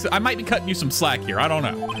cutting, I might be cutting you some slack here. I don't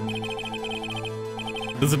know.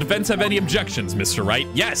 Does the defense have any objections, Mr. Wright?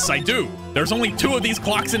 Yes, I do. There's only 2 of these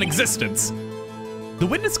clocks in existence. The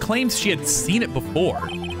witness claims she had seen it before,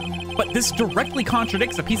 but this directly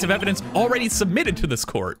contradicts a piece of evidence already submitted to this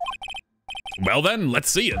court. Well then, let's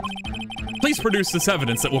see it. Please produce this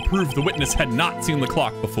evidence that will prove the witness had not seen the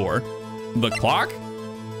clock before. The clock?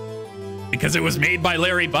 Because it was made by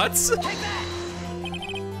Larry Butts?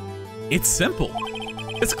 It's simple.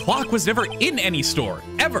 This clock was never in any store,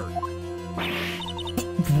 ever.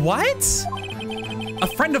 What? A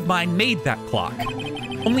friend of mine made that clock.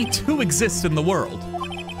 Only 2 exist in the world.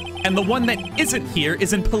 And the one that isn't here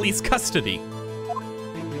is in police custody.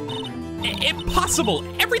 Impossible!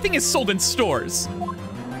 Everything is sold in stores.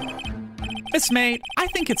 Miss May, I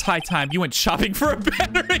think it's high time you went shopping for a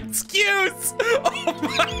better excuse. Oh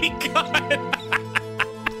my God.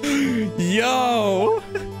 Yo.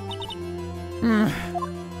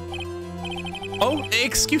 Oh,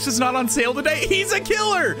 excuse is not on sale today. He's a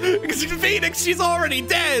killer. Phoenix, she's already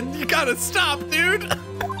dead. You gotta stop, dude.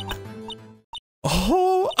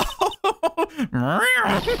 Oh.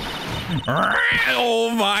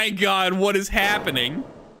 Oh my God, what is happening?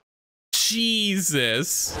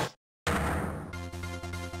 Jesus.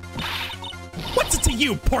 What's it to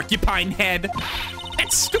you, porcupine head?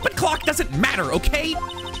 That stupid clock doesn't matter, okay?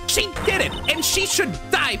 She did it, and she should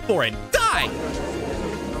die for it. Die!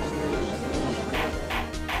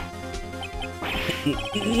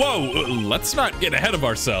 Whoa, let's not get ahead of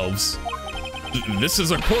ourselves. This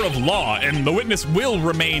is a court of law, and the witness will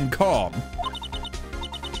remain calm.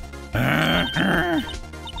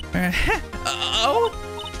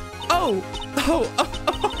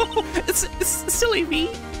 Silly me.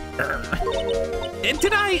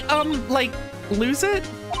 Did I, like, lose it?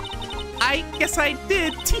 I guess I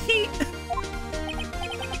did. Tee.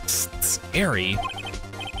 Scary.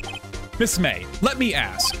 Miss May, let me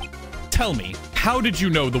ask. Tell me, how did you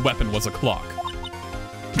know the weapon was a clock?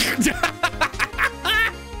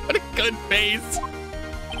 What a good face.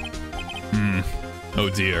 Oh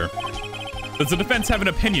dear. Does the defense have an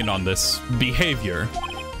opinion on this behavior?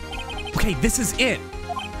 Okay, this is it.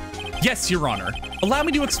 Yes, Your Honor. Allow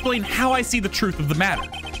me to explain how I see the truth of the matter.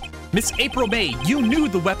 Miss April May, you knew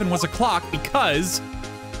the weapon was a clock because...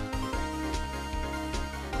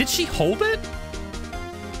 Did she hold it?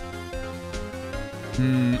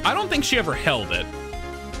 I don't think she ever held it.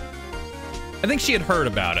 I think she had heard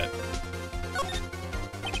about it.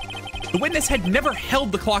 The witness had never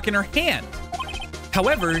held the clock in her hand.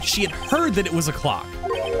 However, she had heard that it was a clock.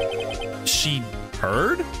 She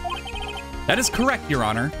heard? That is correct, Your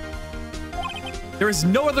Honor. There is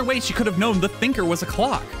no other way she could have known the thinker was a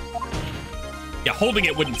clock. Yeah, holding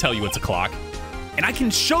it wouldn't tell you it's a clock. And I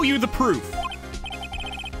can show you the proof.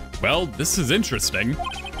 Well, this is interesting.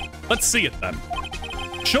 Let's see it then.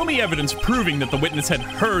 Show me evidence proving that the witness had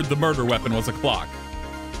heard the murder weapon was a clock.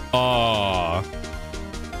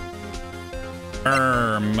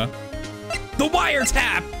 The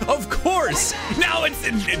wiretap, of course. Now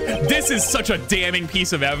this is such a damning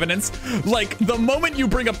piece of evidence. Like, the moment you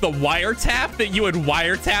bring up the wiretap, that you had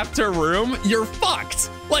wiretapped her room, you're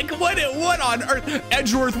fucked. Like, what on earth?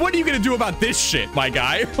 Edgeworth, what are you gonna do about this shit, my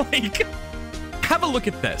guy? Like, have a look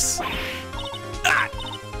at this.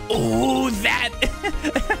 Oh, that.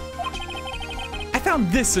 I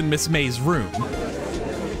found this in Miss May's room.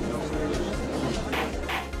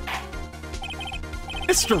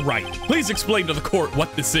 Mr. Wright, please explain to the court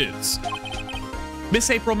what this is. Miss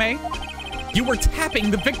April May, you were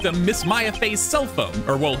tapping the victim, Miss Maya Faye's cell phone.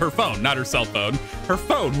 Or, well, her phone, not her cell phone. Her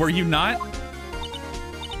phone, were you not?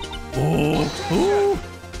 Oh,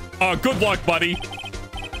 good luck, buddy.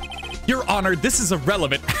 Your Honor, this is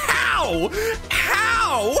irrelevant. How?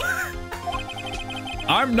 How?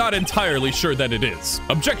 I'm not entirely sure that it is.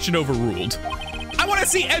 Objection overruled. I want to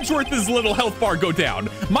see Edgeworth's little health bar go down.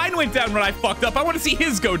 Mine went down when I fucked up. I want to see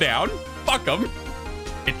his go down. Fuck him.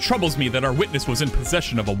 It troubles me that our witness was in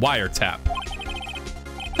possession of a wiretap.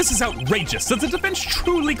 This is outrageous. Does the defense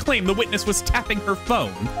truly claim the witness was tapping her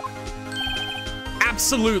phone?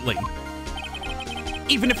 Absolutely.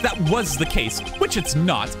 Even if that was the case, which it's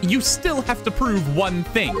not, you still have to prove one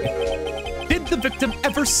thing. Did the victim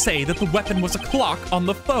ever say that the weapon was a clock on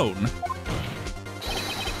the phone?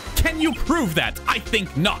 Can you prove that? I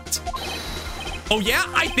think not. Oh yeah,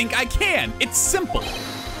 I think I can. It's simple.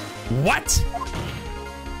 What?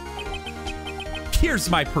 Here's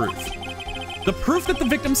my proof. The proof that the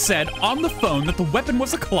victim said on the phone that the weapon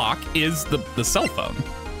was a clock is the cell phone.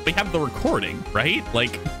 We have the recording, right?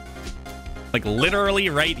 Like literally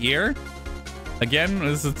right here. Again, what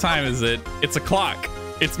is the time is it? It's a clock.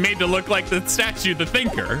 It's made to look like the statue, the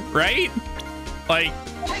thinker, right? Like,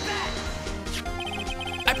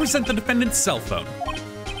 I present the defendant's cell phone.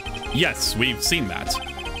 Yes, we've seen that.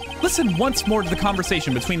 Listen once more to the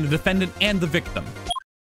conversation between the defendant and the victim.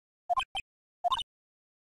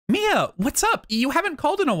 Mia, what's up? You haven't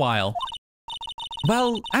called in a while.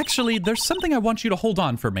 Well, actually, there's something I want you to hold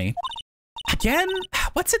on for me. Again?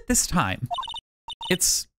 What's it this time?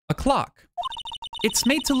 It's a clock. It's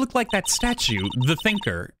made to look like that statue, the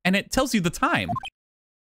thinker, and it tells you the time.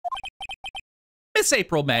 Miss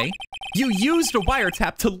April May, you used a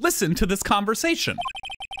wiretap to listen to this conversation.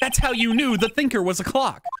 That's how you knew the thinker was a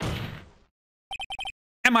clock.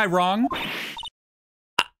 Am I wrong?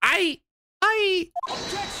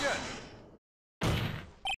 Objection!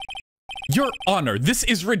 Your Honor, this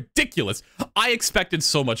is ridiculous. I expected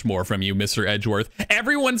so much more from you, Mr. Edgeworth.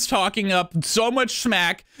 Everyone's talking up so much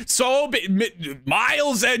smack.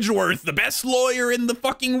 Miles Edgeworth, the best lawyer in the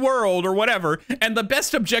fucking world or whatever. And the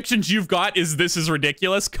best objections you've got is this is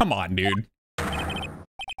ridiculous. Come on, dude.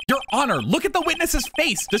 Your Honor, look at the witness's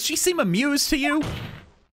face. Does she seem amused to you?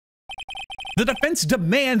 The defense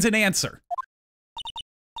demands an answer.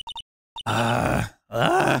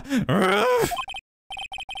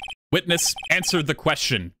 Witness, answer the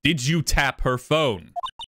question. Did you tap her phone?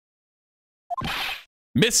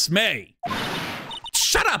 Miss May.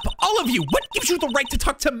 Shut up, all of you. What gives you the right to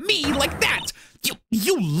talk to me like that?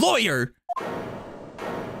 You lawyer.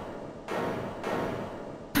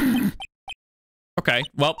 Okay,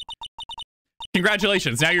 well,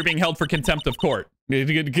 congratulations. Now you're being held for contempt of court.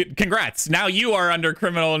 Congrats. Now you are under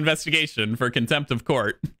criminal investigation for contempt of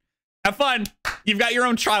court. Have fun. You've got your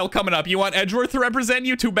own trial coming up. You want Edgeworth to represent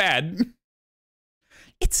you? Too bad.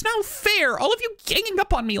 It's not fair. All of you ganging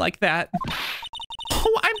up on me like that.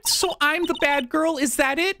 Oh, I'm the bad girl. Is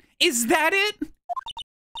that it? Is that it?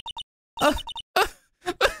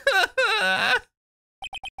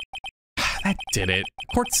 That did it.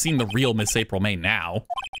 Court's seen the real Miss April May now.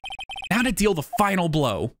 Now to deal the final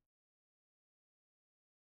blow.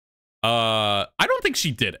 I don't think she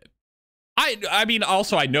did it. I mean,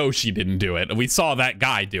 also, I know she didn't do it. We saw that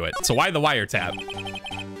guy do it. So why the wiretap?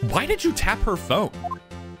 Why did you tap her phone?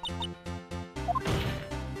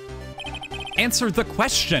 Answer the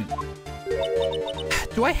question.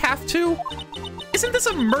 Do I have to? Isn't this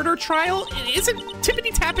a murder trial? Isn't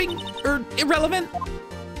tippity tapping irrelevant?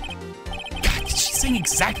 God, she's saying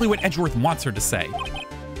exactly what Edgeworth wants her to say.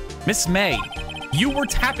 Miss May, you were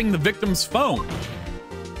tapping the victim's phone.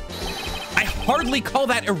 I hardly call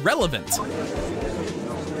that irrelevant.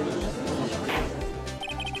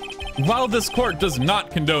 While this court does not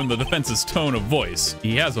condone the defense's tone of voice,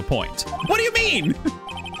 he has a point. What do you mean?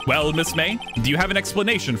 Well, Miss May, do you have an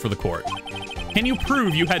explanation for the court? Can you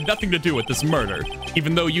prove you had nothing to do with this murder,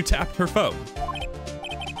 even though you tapped her phone?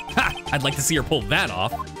 Ha! I'd like to see her pull that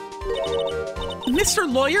off.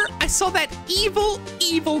 Mr. Lawyer, I saw that evil,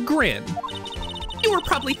 evil grin. You were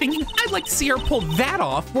probably thinking, I'd like to see her pull that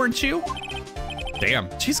off, weren't you? Damn,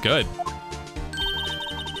 she's good.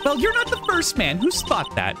 Well, you're not the first man who's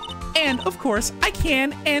thought that. And, of course, I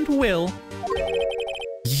can and will.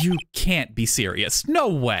 You can't be serious. No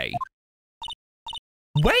way.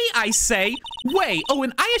 Way, I say. Way. Oh,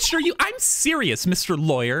 and I assure you, I'm serious, Mr.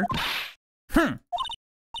 Lawyer.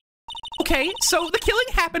 Okay, so the killing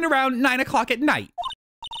happened around 9 o'clock at night.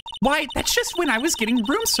 Why, that's just when I was getting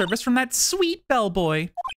room service from that sweet bellboy.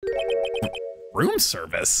 Room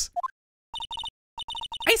service?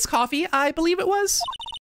 Iced coffee, I believe it was.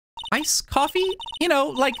 Iced coffee? You know,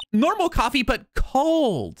 like normal coffee, but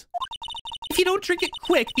cold. If you don't drink it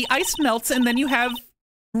quick, the ice melts and then you have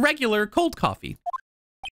regular cold coffee.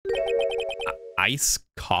 Ice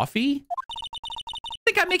coffee?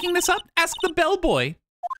 Think I'm making this up? Ask the bellboy.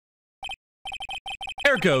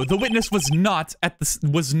 Ergo, the witness was not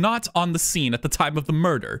on the scene at the time of the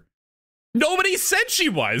murder. Nobody said she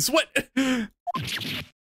was. What?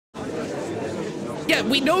 Yeah,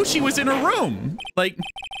 we know she was in her room. Like,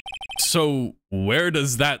 so where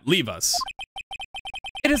does that leave us?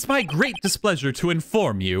 It is my great displeasure to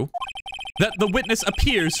inform you that the witness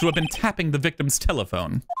appears to have been tapping the victim's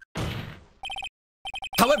telephone.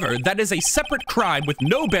 However, that is a separate crime with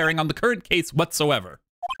no bearing on the current case whatsoever.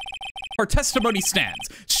 Her testimony stands.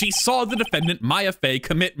 She saw the defendant, Maya Fey,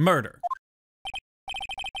 commit murder.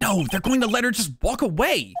 No, they're going to let her just walk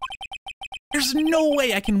away. There's no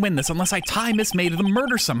way I can win this unless I tie Miss May to the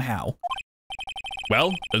murder somehow.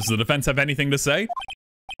 Well, does the defense have anything to say?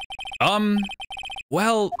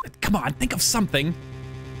 Well, come on, think of something.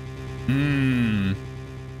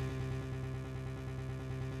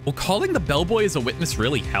 Will calling the bellboy as a witness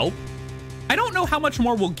really help? I don't know how much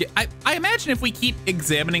more we'll get. I imagine if we keep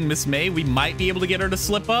examining Miss May, we might be able to get her to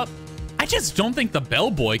slip up. I just don't think the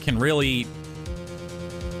bellboy can really...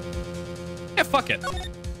 Yeah, fuck it.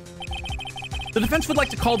 The defense would like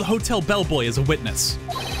to call the hotel bellboy as a witness.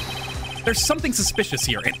 There's something suspicious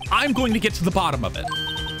here, and I'm going to get to the bottom of it.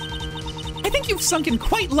 I think you've sunk in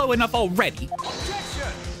quite low enough already. Objection!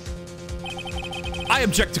 I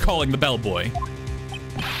object to calling the bellboy.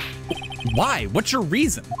 Why? What's your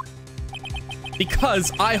reason?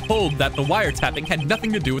 Because I hold that the wiretapping had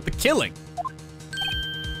nothing to do with the killing.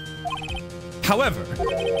 However,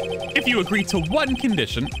 if you agree to one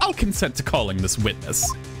condition, I'll consent to calling this witness.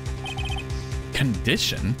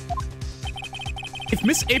 Condition? If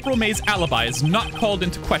Miss April May's alibi is not called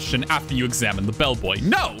into question after you examine the bellboy.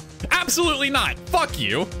 No, absolutely not. Fuck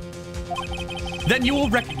you. Then you will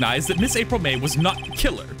recognize that Miss April May was not the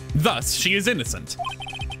killer. Thus, she is innocent.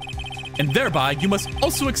 And thereby, you must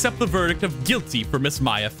also accept the verdict of guilty for Miss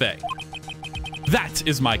Maya Fey. That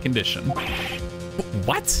is my condition.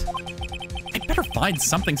 What? I better find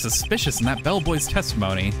something suspicious in that bellboy's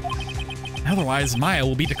testimony. Otherwise, Maya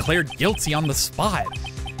will be declared guilty on the spot.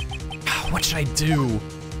 What should I do?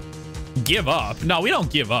 Give up? No, we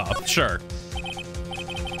don't give up. Sure.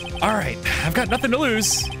 All right, I've got nothing to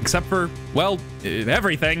lose, except for, well,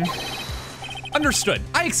 everything. Understood.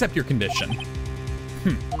 I accept your condition.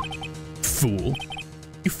 Fool.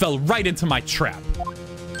 You fell right into my trap.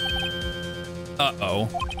 Uh-oh.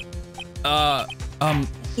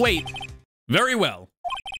 Wait. Very well.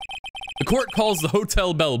 The court calls the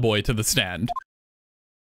hotel bellboy to the stand.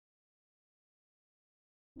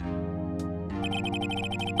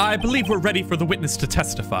 I believe we're ready for the witness to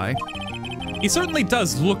testify. He certainly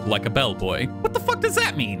does look like a bellboy. What the fuck does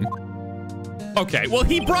that mean? Okay, well,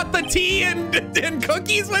 he brought the tea and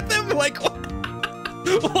cookies with him? Like,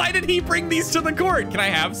 why did he bring these to the court? Can I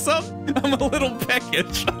have some? I'm a little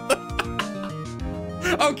peckish.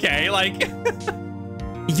 Okay, like...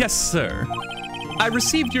 Yes, sir. I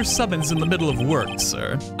received your summons in the middle of work,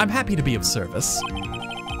 sir. I'm happy to be of service.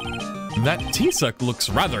 That T-suck looks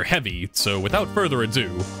rather heavy, so without further ado,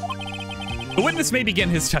 the witness may begin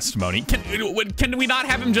his testimony. Can we not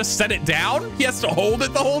have him just set it down? He has to hold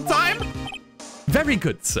it the whole time? Very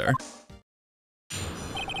good, sir.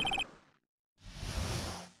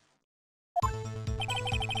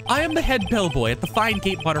 I am the head bellboy at the fine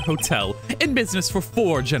Gatewater Hotel, in business for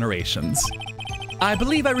 4 generations. I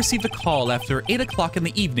believe I received a call after 8 o'clock in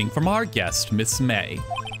the evening from our guest, Miss May.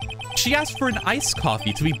 She asked for an iced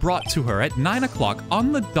coffee to be brought to her at 9 o'clock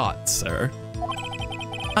on the dot, sir.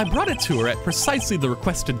 I brought it to her at precisely the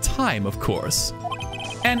requested time, of course.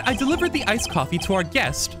 And I delivered the iced coffee to our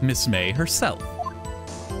guest, Miss May herself.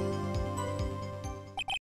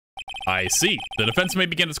 I see. The defense may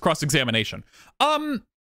begin its cross-examination.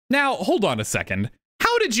 Now, hold on a second.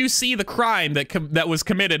 How did you see the crime that was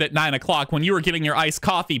committed at 9 o'clock when you were getting your iced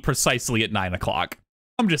coffee precisely at 9 o'clock?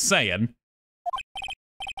 I'm just saying.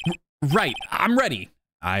 Right, I'm ready.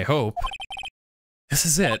 I hope. This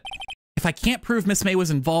is it. If I can't prove Miss May was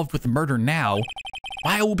involved with the murder now,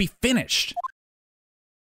 Maya will be finished.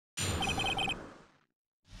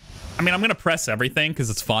 I mean, I'm gonna press everything because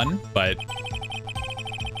it's fun, but...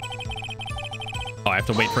 Oh, I have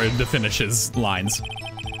to wait for him to finish his lines.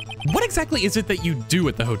 What exactly is it that you do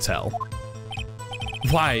at the hotel?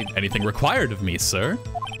 Why, anything required of me, sir.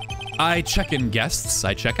 I check in guests,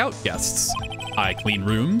 I check out guests. I clean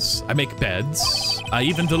rooms, I make beds, I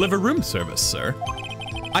even deliver room service, sir.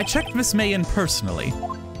 I checked Miss May in personally.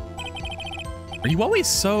 Are you always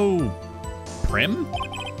so... prim?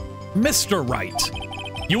 Mr. Wright,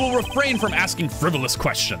 you will refrain from asking frivolous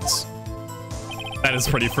questions. That is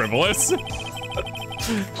pretty frivolous.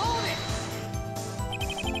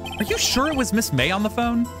 Are you sure it was Miss May on the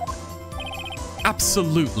phone?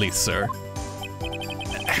 Absolutely, sir.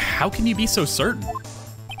 How can you be so certain?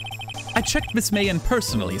 I checked Miss May in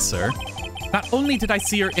personally, sir. Not only did I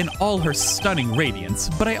see her in all her stunning radiance,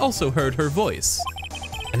 but I also heard her voice.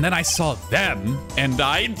 And then I saw them, and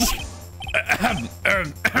I...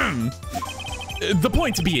 The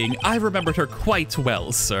point being, I remembered her quite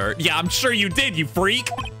well, sir. Yeah, I'm sure you did, you freak!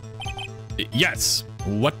 Yes,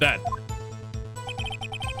 what then?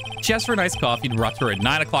 She asked for an iced coffee and brought to her at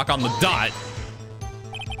 9 o'clock on the dot.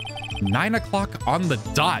 9 o'clock on the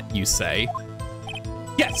dot, you say?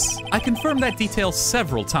 Yes, I confirmed that detail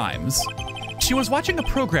several times. She She was watching a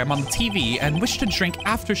program on the TV and wished to drink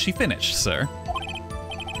after she finished, sir.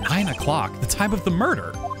 9 o'clock, the time of the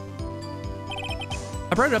murder.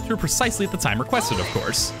 I brought it up to her precisely at the time requested, of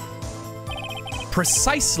course.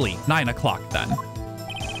 Precisely 9 o'clock, then.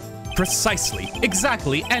 Precisely,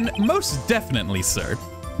 exactly, and most definitely, sir.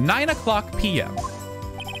 9 o'clock p.m.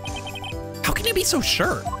 How can you be so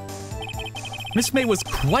sure? Miss May was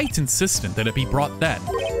quite insistent that it be brought then.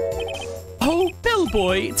 Oh,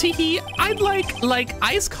 bellboy, teehee, I'd like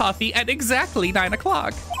iced coffee at exactly 9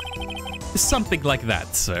 o'clock. Something like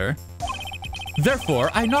that, sir. Therefore,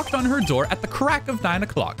 I knocked on her door at the crack of 9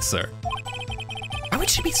 o'clock, sir. Why would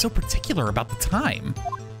she be so particular about the time?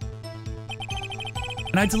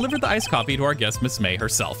 And I delivered the iced coffee to our guest, Miss May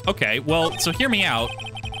herself. Okay, well, so hear me out.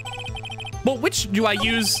 Well, which do I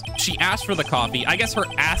use? She asked for the coffee. I guess her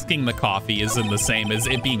asking the coffee isn't the same as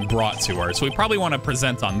it being brought to her, so we probably want to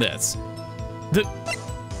present on this.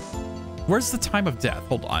 Where's the time of death?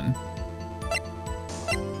 Hold on.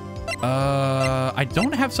 I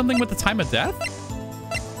don't have something with the time of death?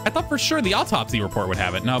 I thought for sure the autopsy report would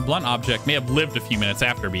have it. No, a blunt object may have lived a few minutes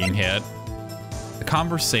after being hit. The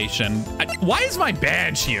conversation. Why is my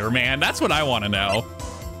badge here, man? That's what I want to know.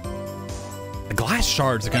 The glass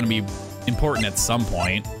shards are going to be important at some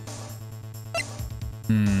point.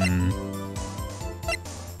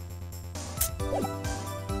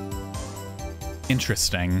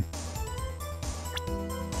 Interesting.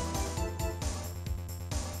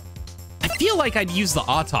 I feel like I'd use the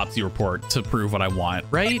autopsy report to prove what I want,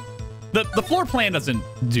 right? The floor plan doesn't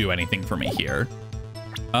do anything for me here.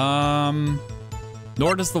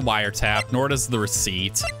 Nor does the wiretap, nor does the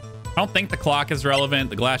receipt. I don't think the clock is relevant.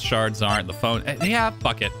 The glass shards aren't. The phone. Yeah,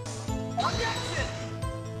 fuck it.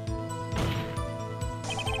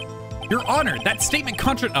 Your Honor, that statement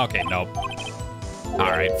okay, nope. All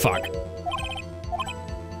right, fuck.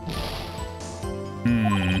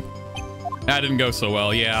 That didn't go so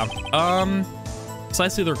well, yeah.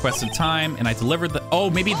 Precisely the requested time, and I delivered the... Oh,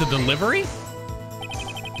 maybe the delivery?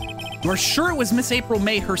 You're sure it was Miss April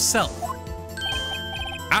May herself?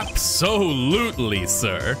 Absolutely,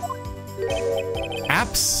 sir.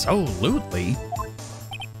 Absolutely?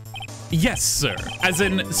 Yes, sir. As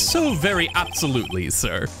in, so very absolutely,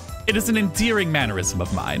 sir. It is an endearing mannerism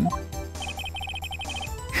of mine.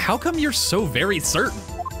 How come you're so very certain?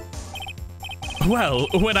 Well,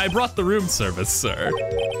 when I brought the room service, sir,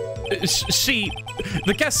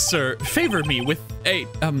 the guest, sir, favored me with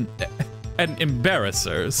an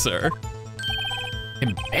embarrasser, sir.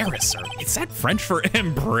 Embarrasser? Is that French for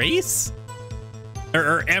embrace?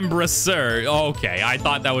 Or embrasser? Okay, I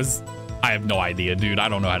thought that was... I have no idea, dude. I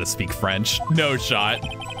don't know how to speak French. No shot.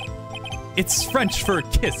 It's French for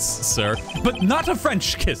kiss, sir. But not a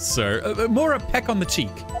French kiss, sir. More a peck on the cheek.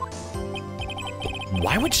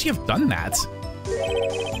 Why would she have done that?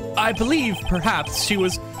 I believe, perhaps, she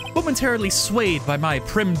was momentarily swayed by my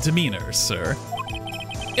prim demeanor, sir.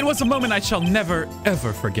 It was a moment I shall never,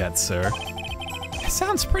 ever forget, sir.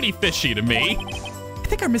 Sounds pretty fishy to me. I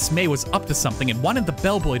think our Miss May was up to something and wanted the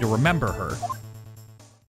bellboy to remember her.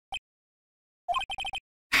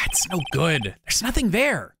 That's no good. There's nothing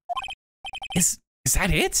there. Is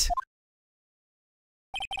that it?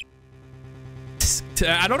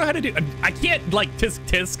 I don't know how to do... I can't, like, tisk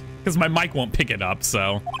tisk, because my mic won't pick it up,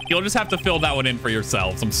 so... You'll just have to fill that one in for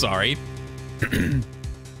yourselves. I'm sorry.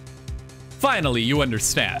 Finally, you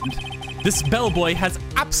understand. This bellboy has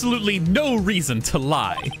absolutely no reason to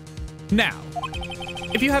lie. Now,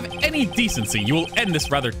 if you have any decency, you will end this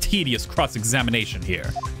rather tedious cross-examination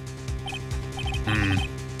here.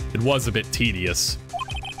 It was a bit tedious.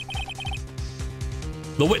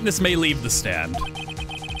 The witness may leave the stand.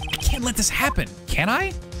 I can't let this happen, can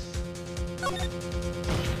I?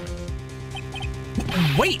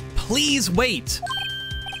 Wait, please wait.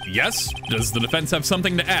 Yes, does the defense have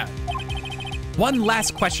something to add? One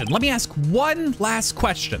last question. Let me ask one last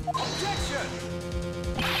question. Objection!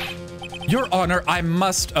 Your Honor, I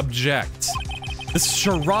must object. This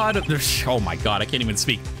charade of... Oh my god, I can't even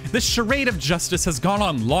speak. This charade of justice has gone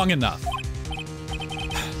on long enough.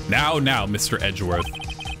 Now, Mr. Edgeworth.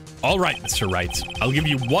 All right, Mr. Wright. I'll give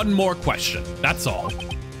you one more question. That's all.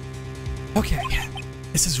 Okay,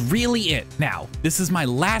 this is really it. Now, this is my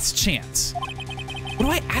last chance. What do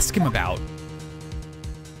I ask him about?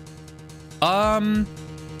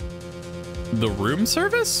 The room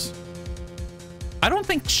service? I don't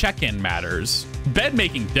think check-in matters. Bed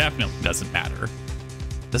making definitely doesn't matter.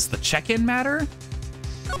 Does the check-in matter?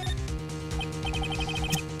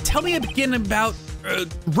 Tell me again about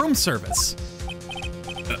room service.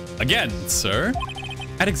 Again, sir.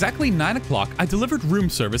 At exactly 9 o'clock, I delivered room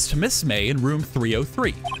service to Miss May in room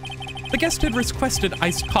 303. The guest had requested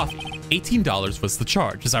iced coffee. $18 was the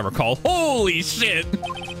charge, as I recall. Holy shit!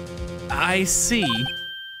 I see.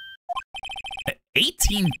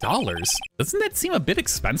 $18? Doesn't that seem a bit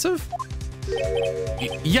expensive?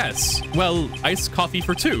 Yes, well, iced coffee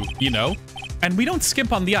for two, you know. And we don't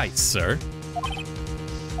skimp on the ice, sir.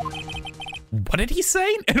 What did he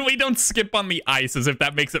say? And we don't skip on the ice, as if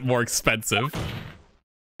that makes it more expensive.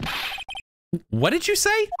 What did you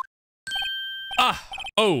say?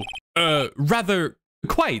 Rather,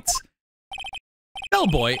 quite.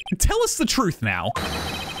 Bellboy, tell us the truth now.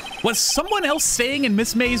 Was someone else staying in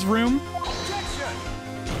Miss May's room? Objection!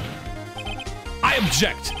 I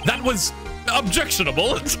object. That was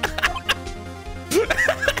objectionable.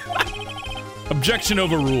 Objection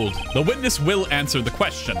overruled. The witness will answer the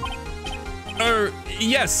question.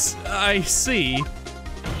 Yes, I see.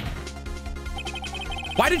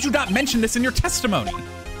 Why did you not mention this in your testimony?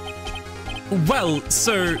 Well,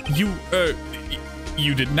 sir, you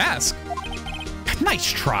didn't ask.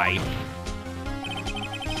 Nice try.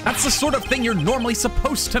 That's the sort of thing you're normally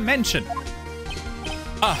supposed to mention.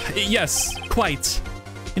 Yes, quite.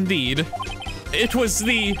 Indeed. It was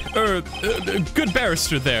the, good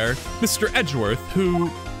barrister there, Mr. Edgeworth,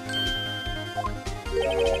 who...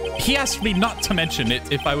 He asked me not to mention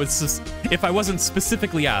it if I wasn't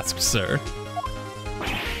specifically asked, sir.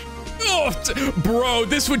 Oh, bro,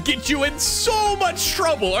 this would get you in so much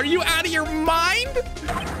trouble. Are you out of your mind?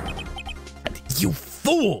 You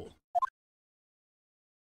fool.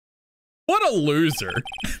 What a loser.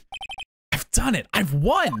 I've done it. I've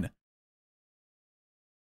won.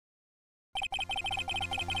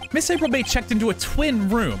 Miss April May checked into a twin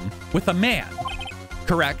room with a man,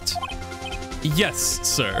 correct? Yes,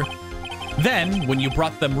 sir. Then, when you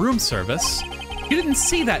brought them room service, you didn't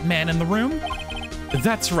see that man in the room?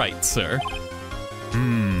 That's right, sir.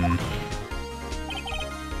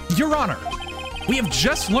 Your Honor, we have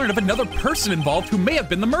just learned of another person involved who may have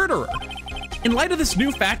been the murderer. In light of this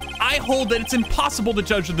new fact, I hold that it's impossible to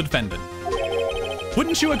judge the defendant.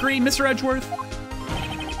 Wouldn't you agree, Mr. Edgeworth?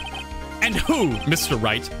 And who, Mr.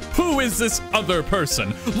 Wright, who is this other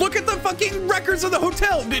person? Look at the fucking records of the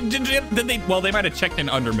hotel. Did they, well, they might have checked in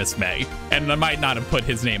under Miss May, and I might not have put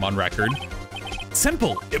his name on record.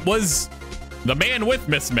 Simple, it was the man with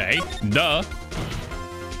Miss May, duh.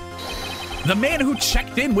 The man who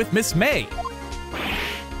checked in with Miss May.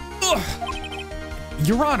 Ugh.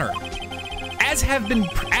 Your Honor, as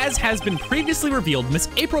has been previously revealed, Miss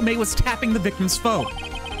April May was tapping the victim's phone.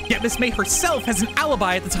 Yet Miss May herself has an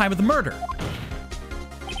alibi at the time of the murder.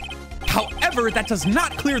 However, that does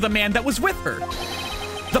not clear the man that was with her.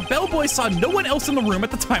 The bellboy saw no one else in the room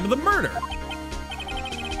at the time of the murder.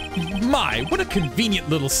 My, what a convenient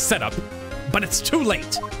little setup. But it's too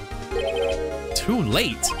late. Too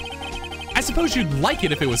late? I suppose you'd like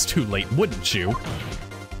it if it was too late, wouldn't you?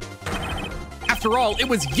 After all, it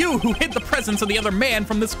was you who hid the presence of the other man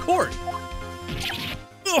from this court.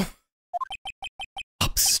 Ugh.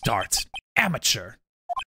 Upstart. Amateur.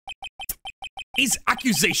 These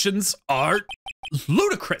accusations are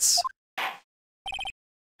ludicrous.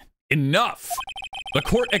 Enough. The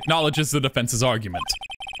court acknowledges the defense's argument.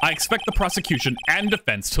 I expect the prosecution and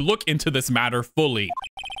defense to look into this matter fully.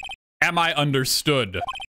 Am I understood?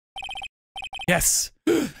 Yes.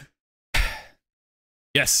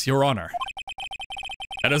 Yes, Your Honor.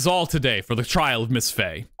 That is all today for the trial of Miss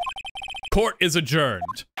Fay. Court is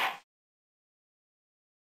adjourned.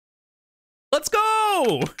 Let's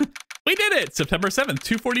go! We did it! September 7th,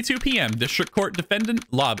 2:42 p.m. District Court Defendant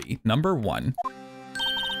Lobby, number 1.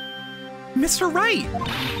 Mr. Wright,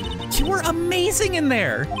 you were amazing in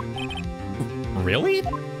there. Really?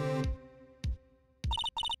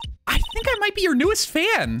 I think I might be your newest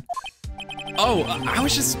fan. Oh, I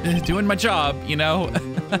was just doing my job, you know?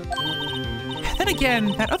 Then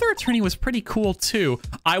again, that other attorney was pretty cool too.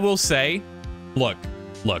 I will say, look,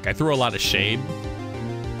 I threw a lot of shade.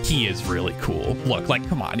 He is really cool. Look, like,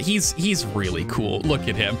 come on, he's really cool. Look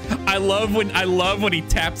at him. I love when he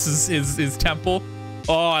taps his temple.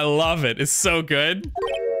 Oh, I love it. It's so good.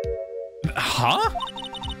 Huh?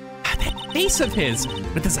 That face of his,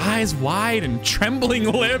 with his eyes wide and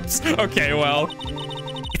trembling lips. Okay, well,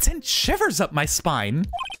 it sent shivers up my spine.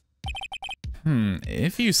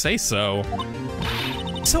 If you say so.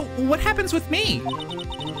 So, what happens with me?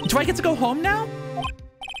 Do I get to go home now?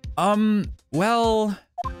 Well...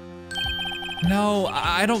 No,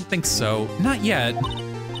 I don't think so. Not yet.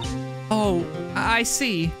 Oh, I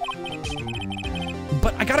see.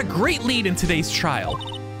 But I got a great lead in today's trial.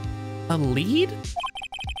 A lead?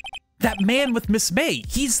 That man with Miss May,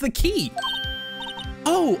 he's the key.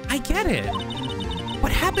 Oh, I get it. What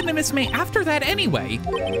What happened to Miss May after that anyway?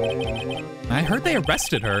 I heard they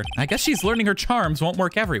arrested her. I guess she's learning her charms won't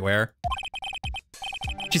work everywhere.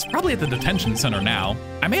 She's probably at the detention center now.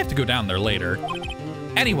 I may have to go down there later.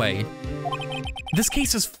 Anyway, this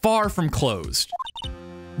case is far from closed.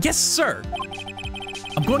 Yes, sir.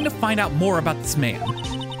 I'm going to find out more about this man.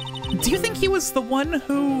 Do you think he was the one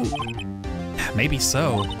who... Maybe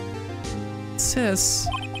so. Sis...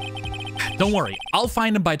 Don't worry, I'll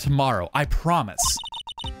find him by tomorrow, I promise.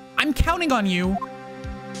 I'm counting on you.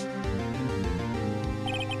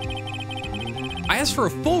 I asked for a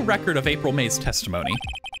full record of April May's testimony.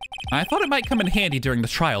 I thought it might come in handy during the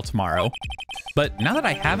trial tomorrow. But now that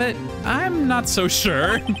I have it, I'm not so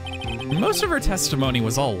sure. Most of her testimony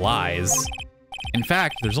was all lies. In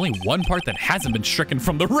fact, there's only one part that hasn't been stricken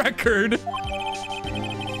from the record.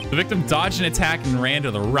 The victim dodged an attack and ran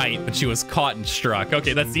to the right, but she was caught and struck.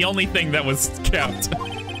 Okay, that's the only thing that was kept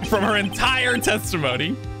from her entire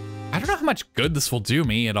testimony. I don't know how much good this will do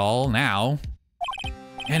me at all now.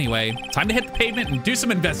 Anyway, time to hit the pavement and do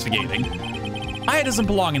some investigating. Aya doesn't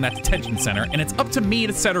belong in that detention center, and it's up to me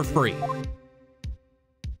to set her free.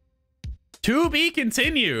 To be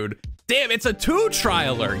continued. Damn, it's a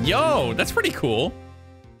 2-trialer. Yo, that's pretty cool.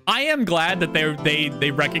 I am glad that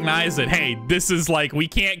they recognize that, hey, this is like, we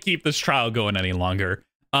can't keep this trial going any longer.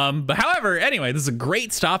 But however, anyway, this is a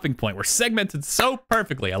great stopping point. We're segmented so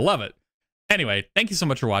perfectly. I love it. Anyway, thank you so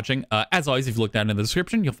much for watching. As always, if you look down in the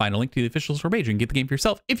description, you'll find a link to the official store page and get the game for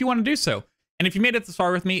yourself if you want to do so. And if you made it this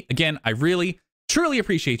far with me, again, I really, truly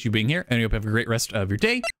appreciate you being here. And I hope you have a great rest of your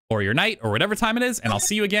day or your night or whatever time it is. And I'll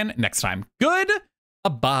see you again next time.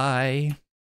 Goodbye.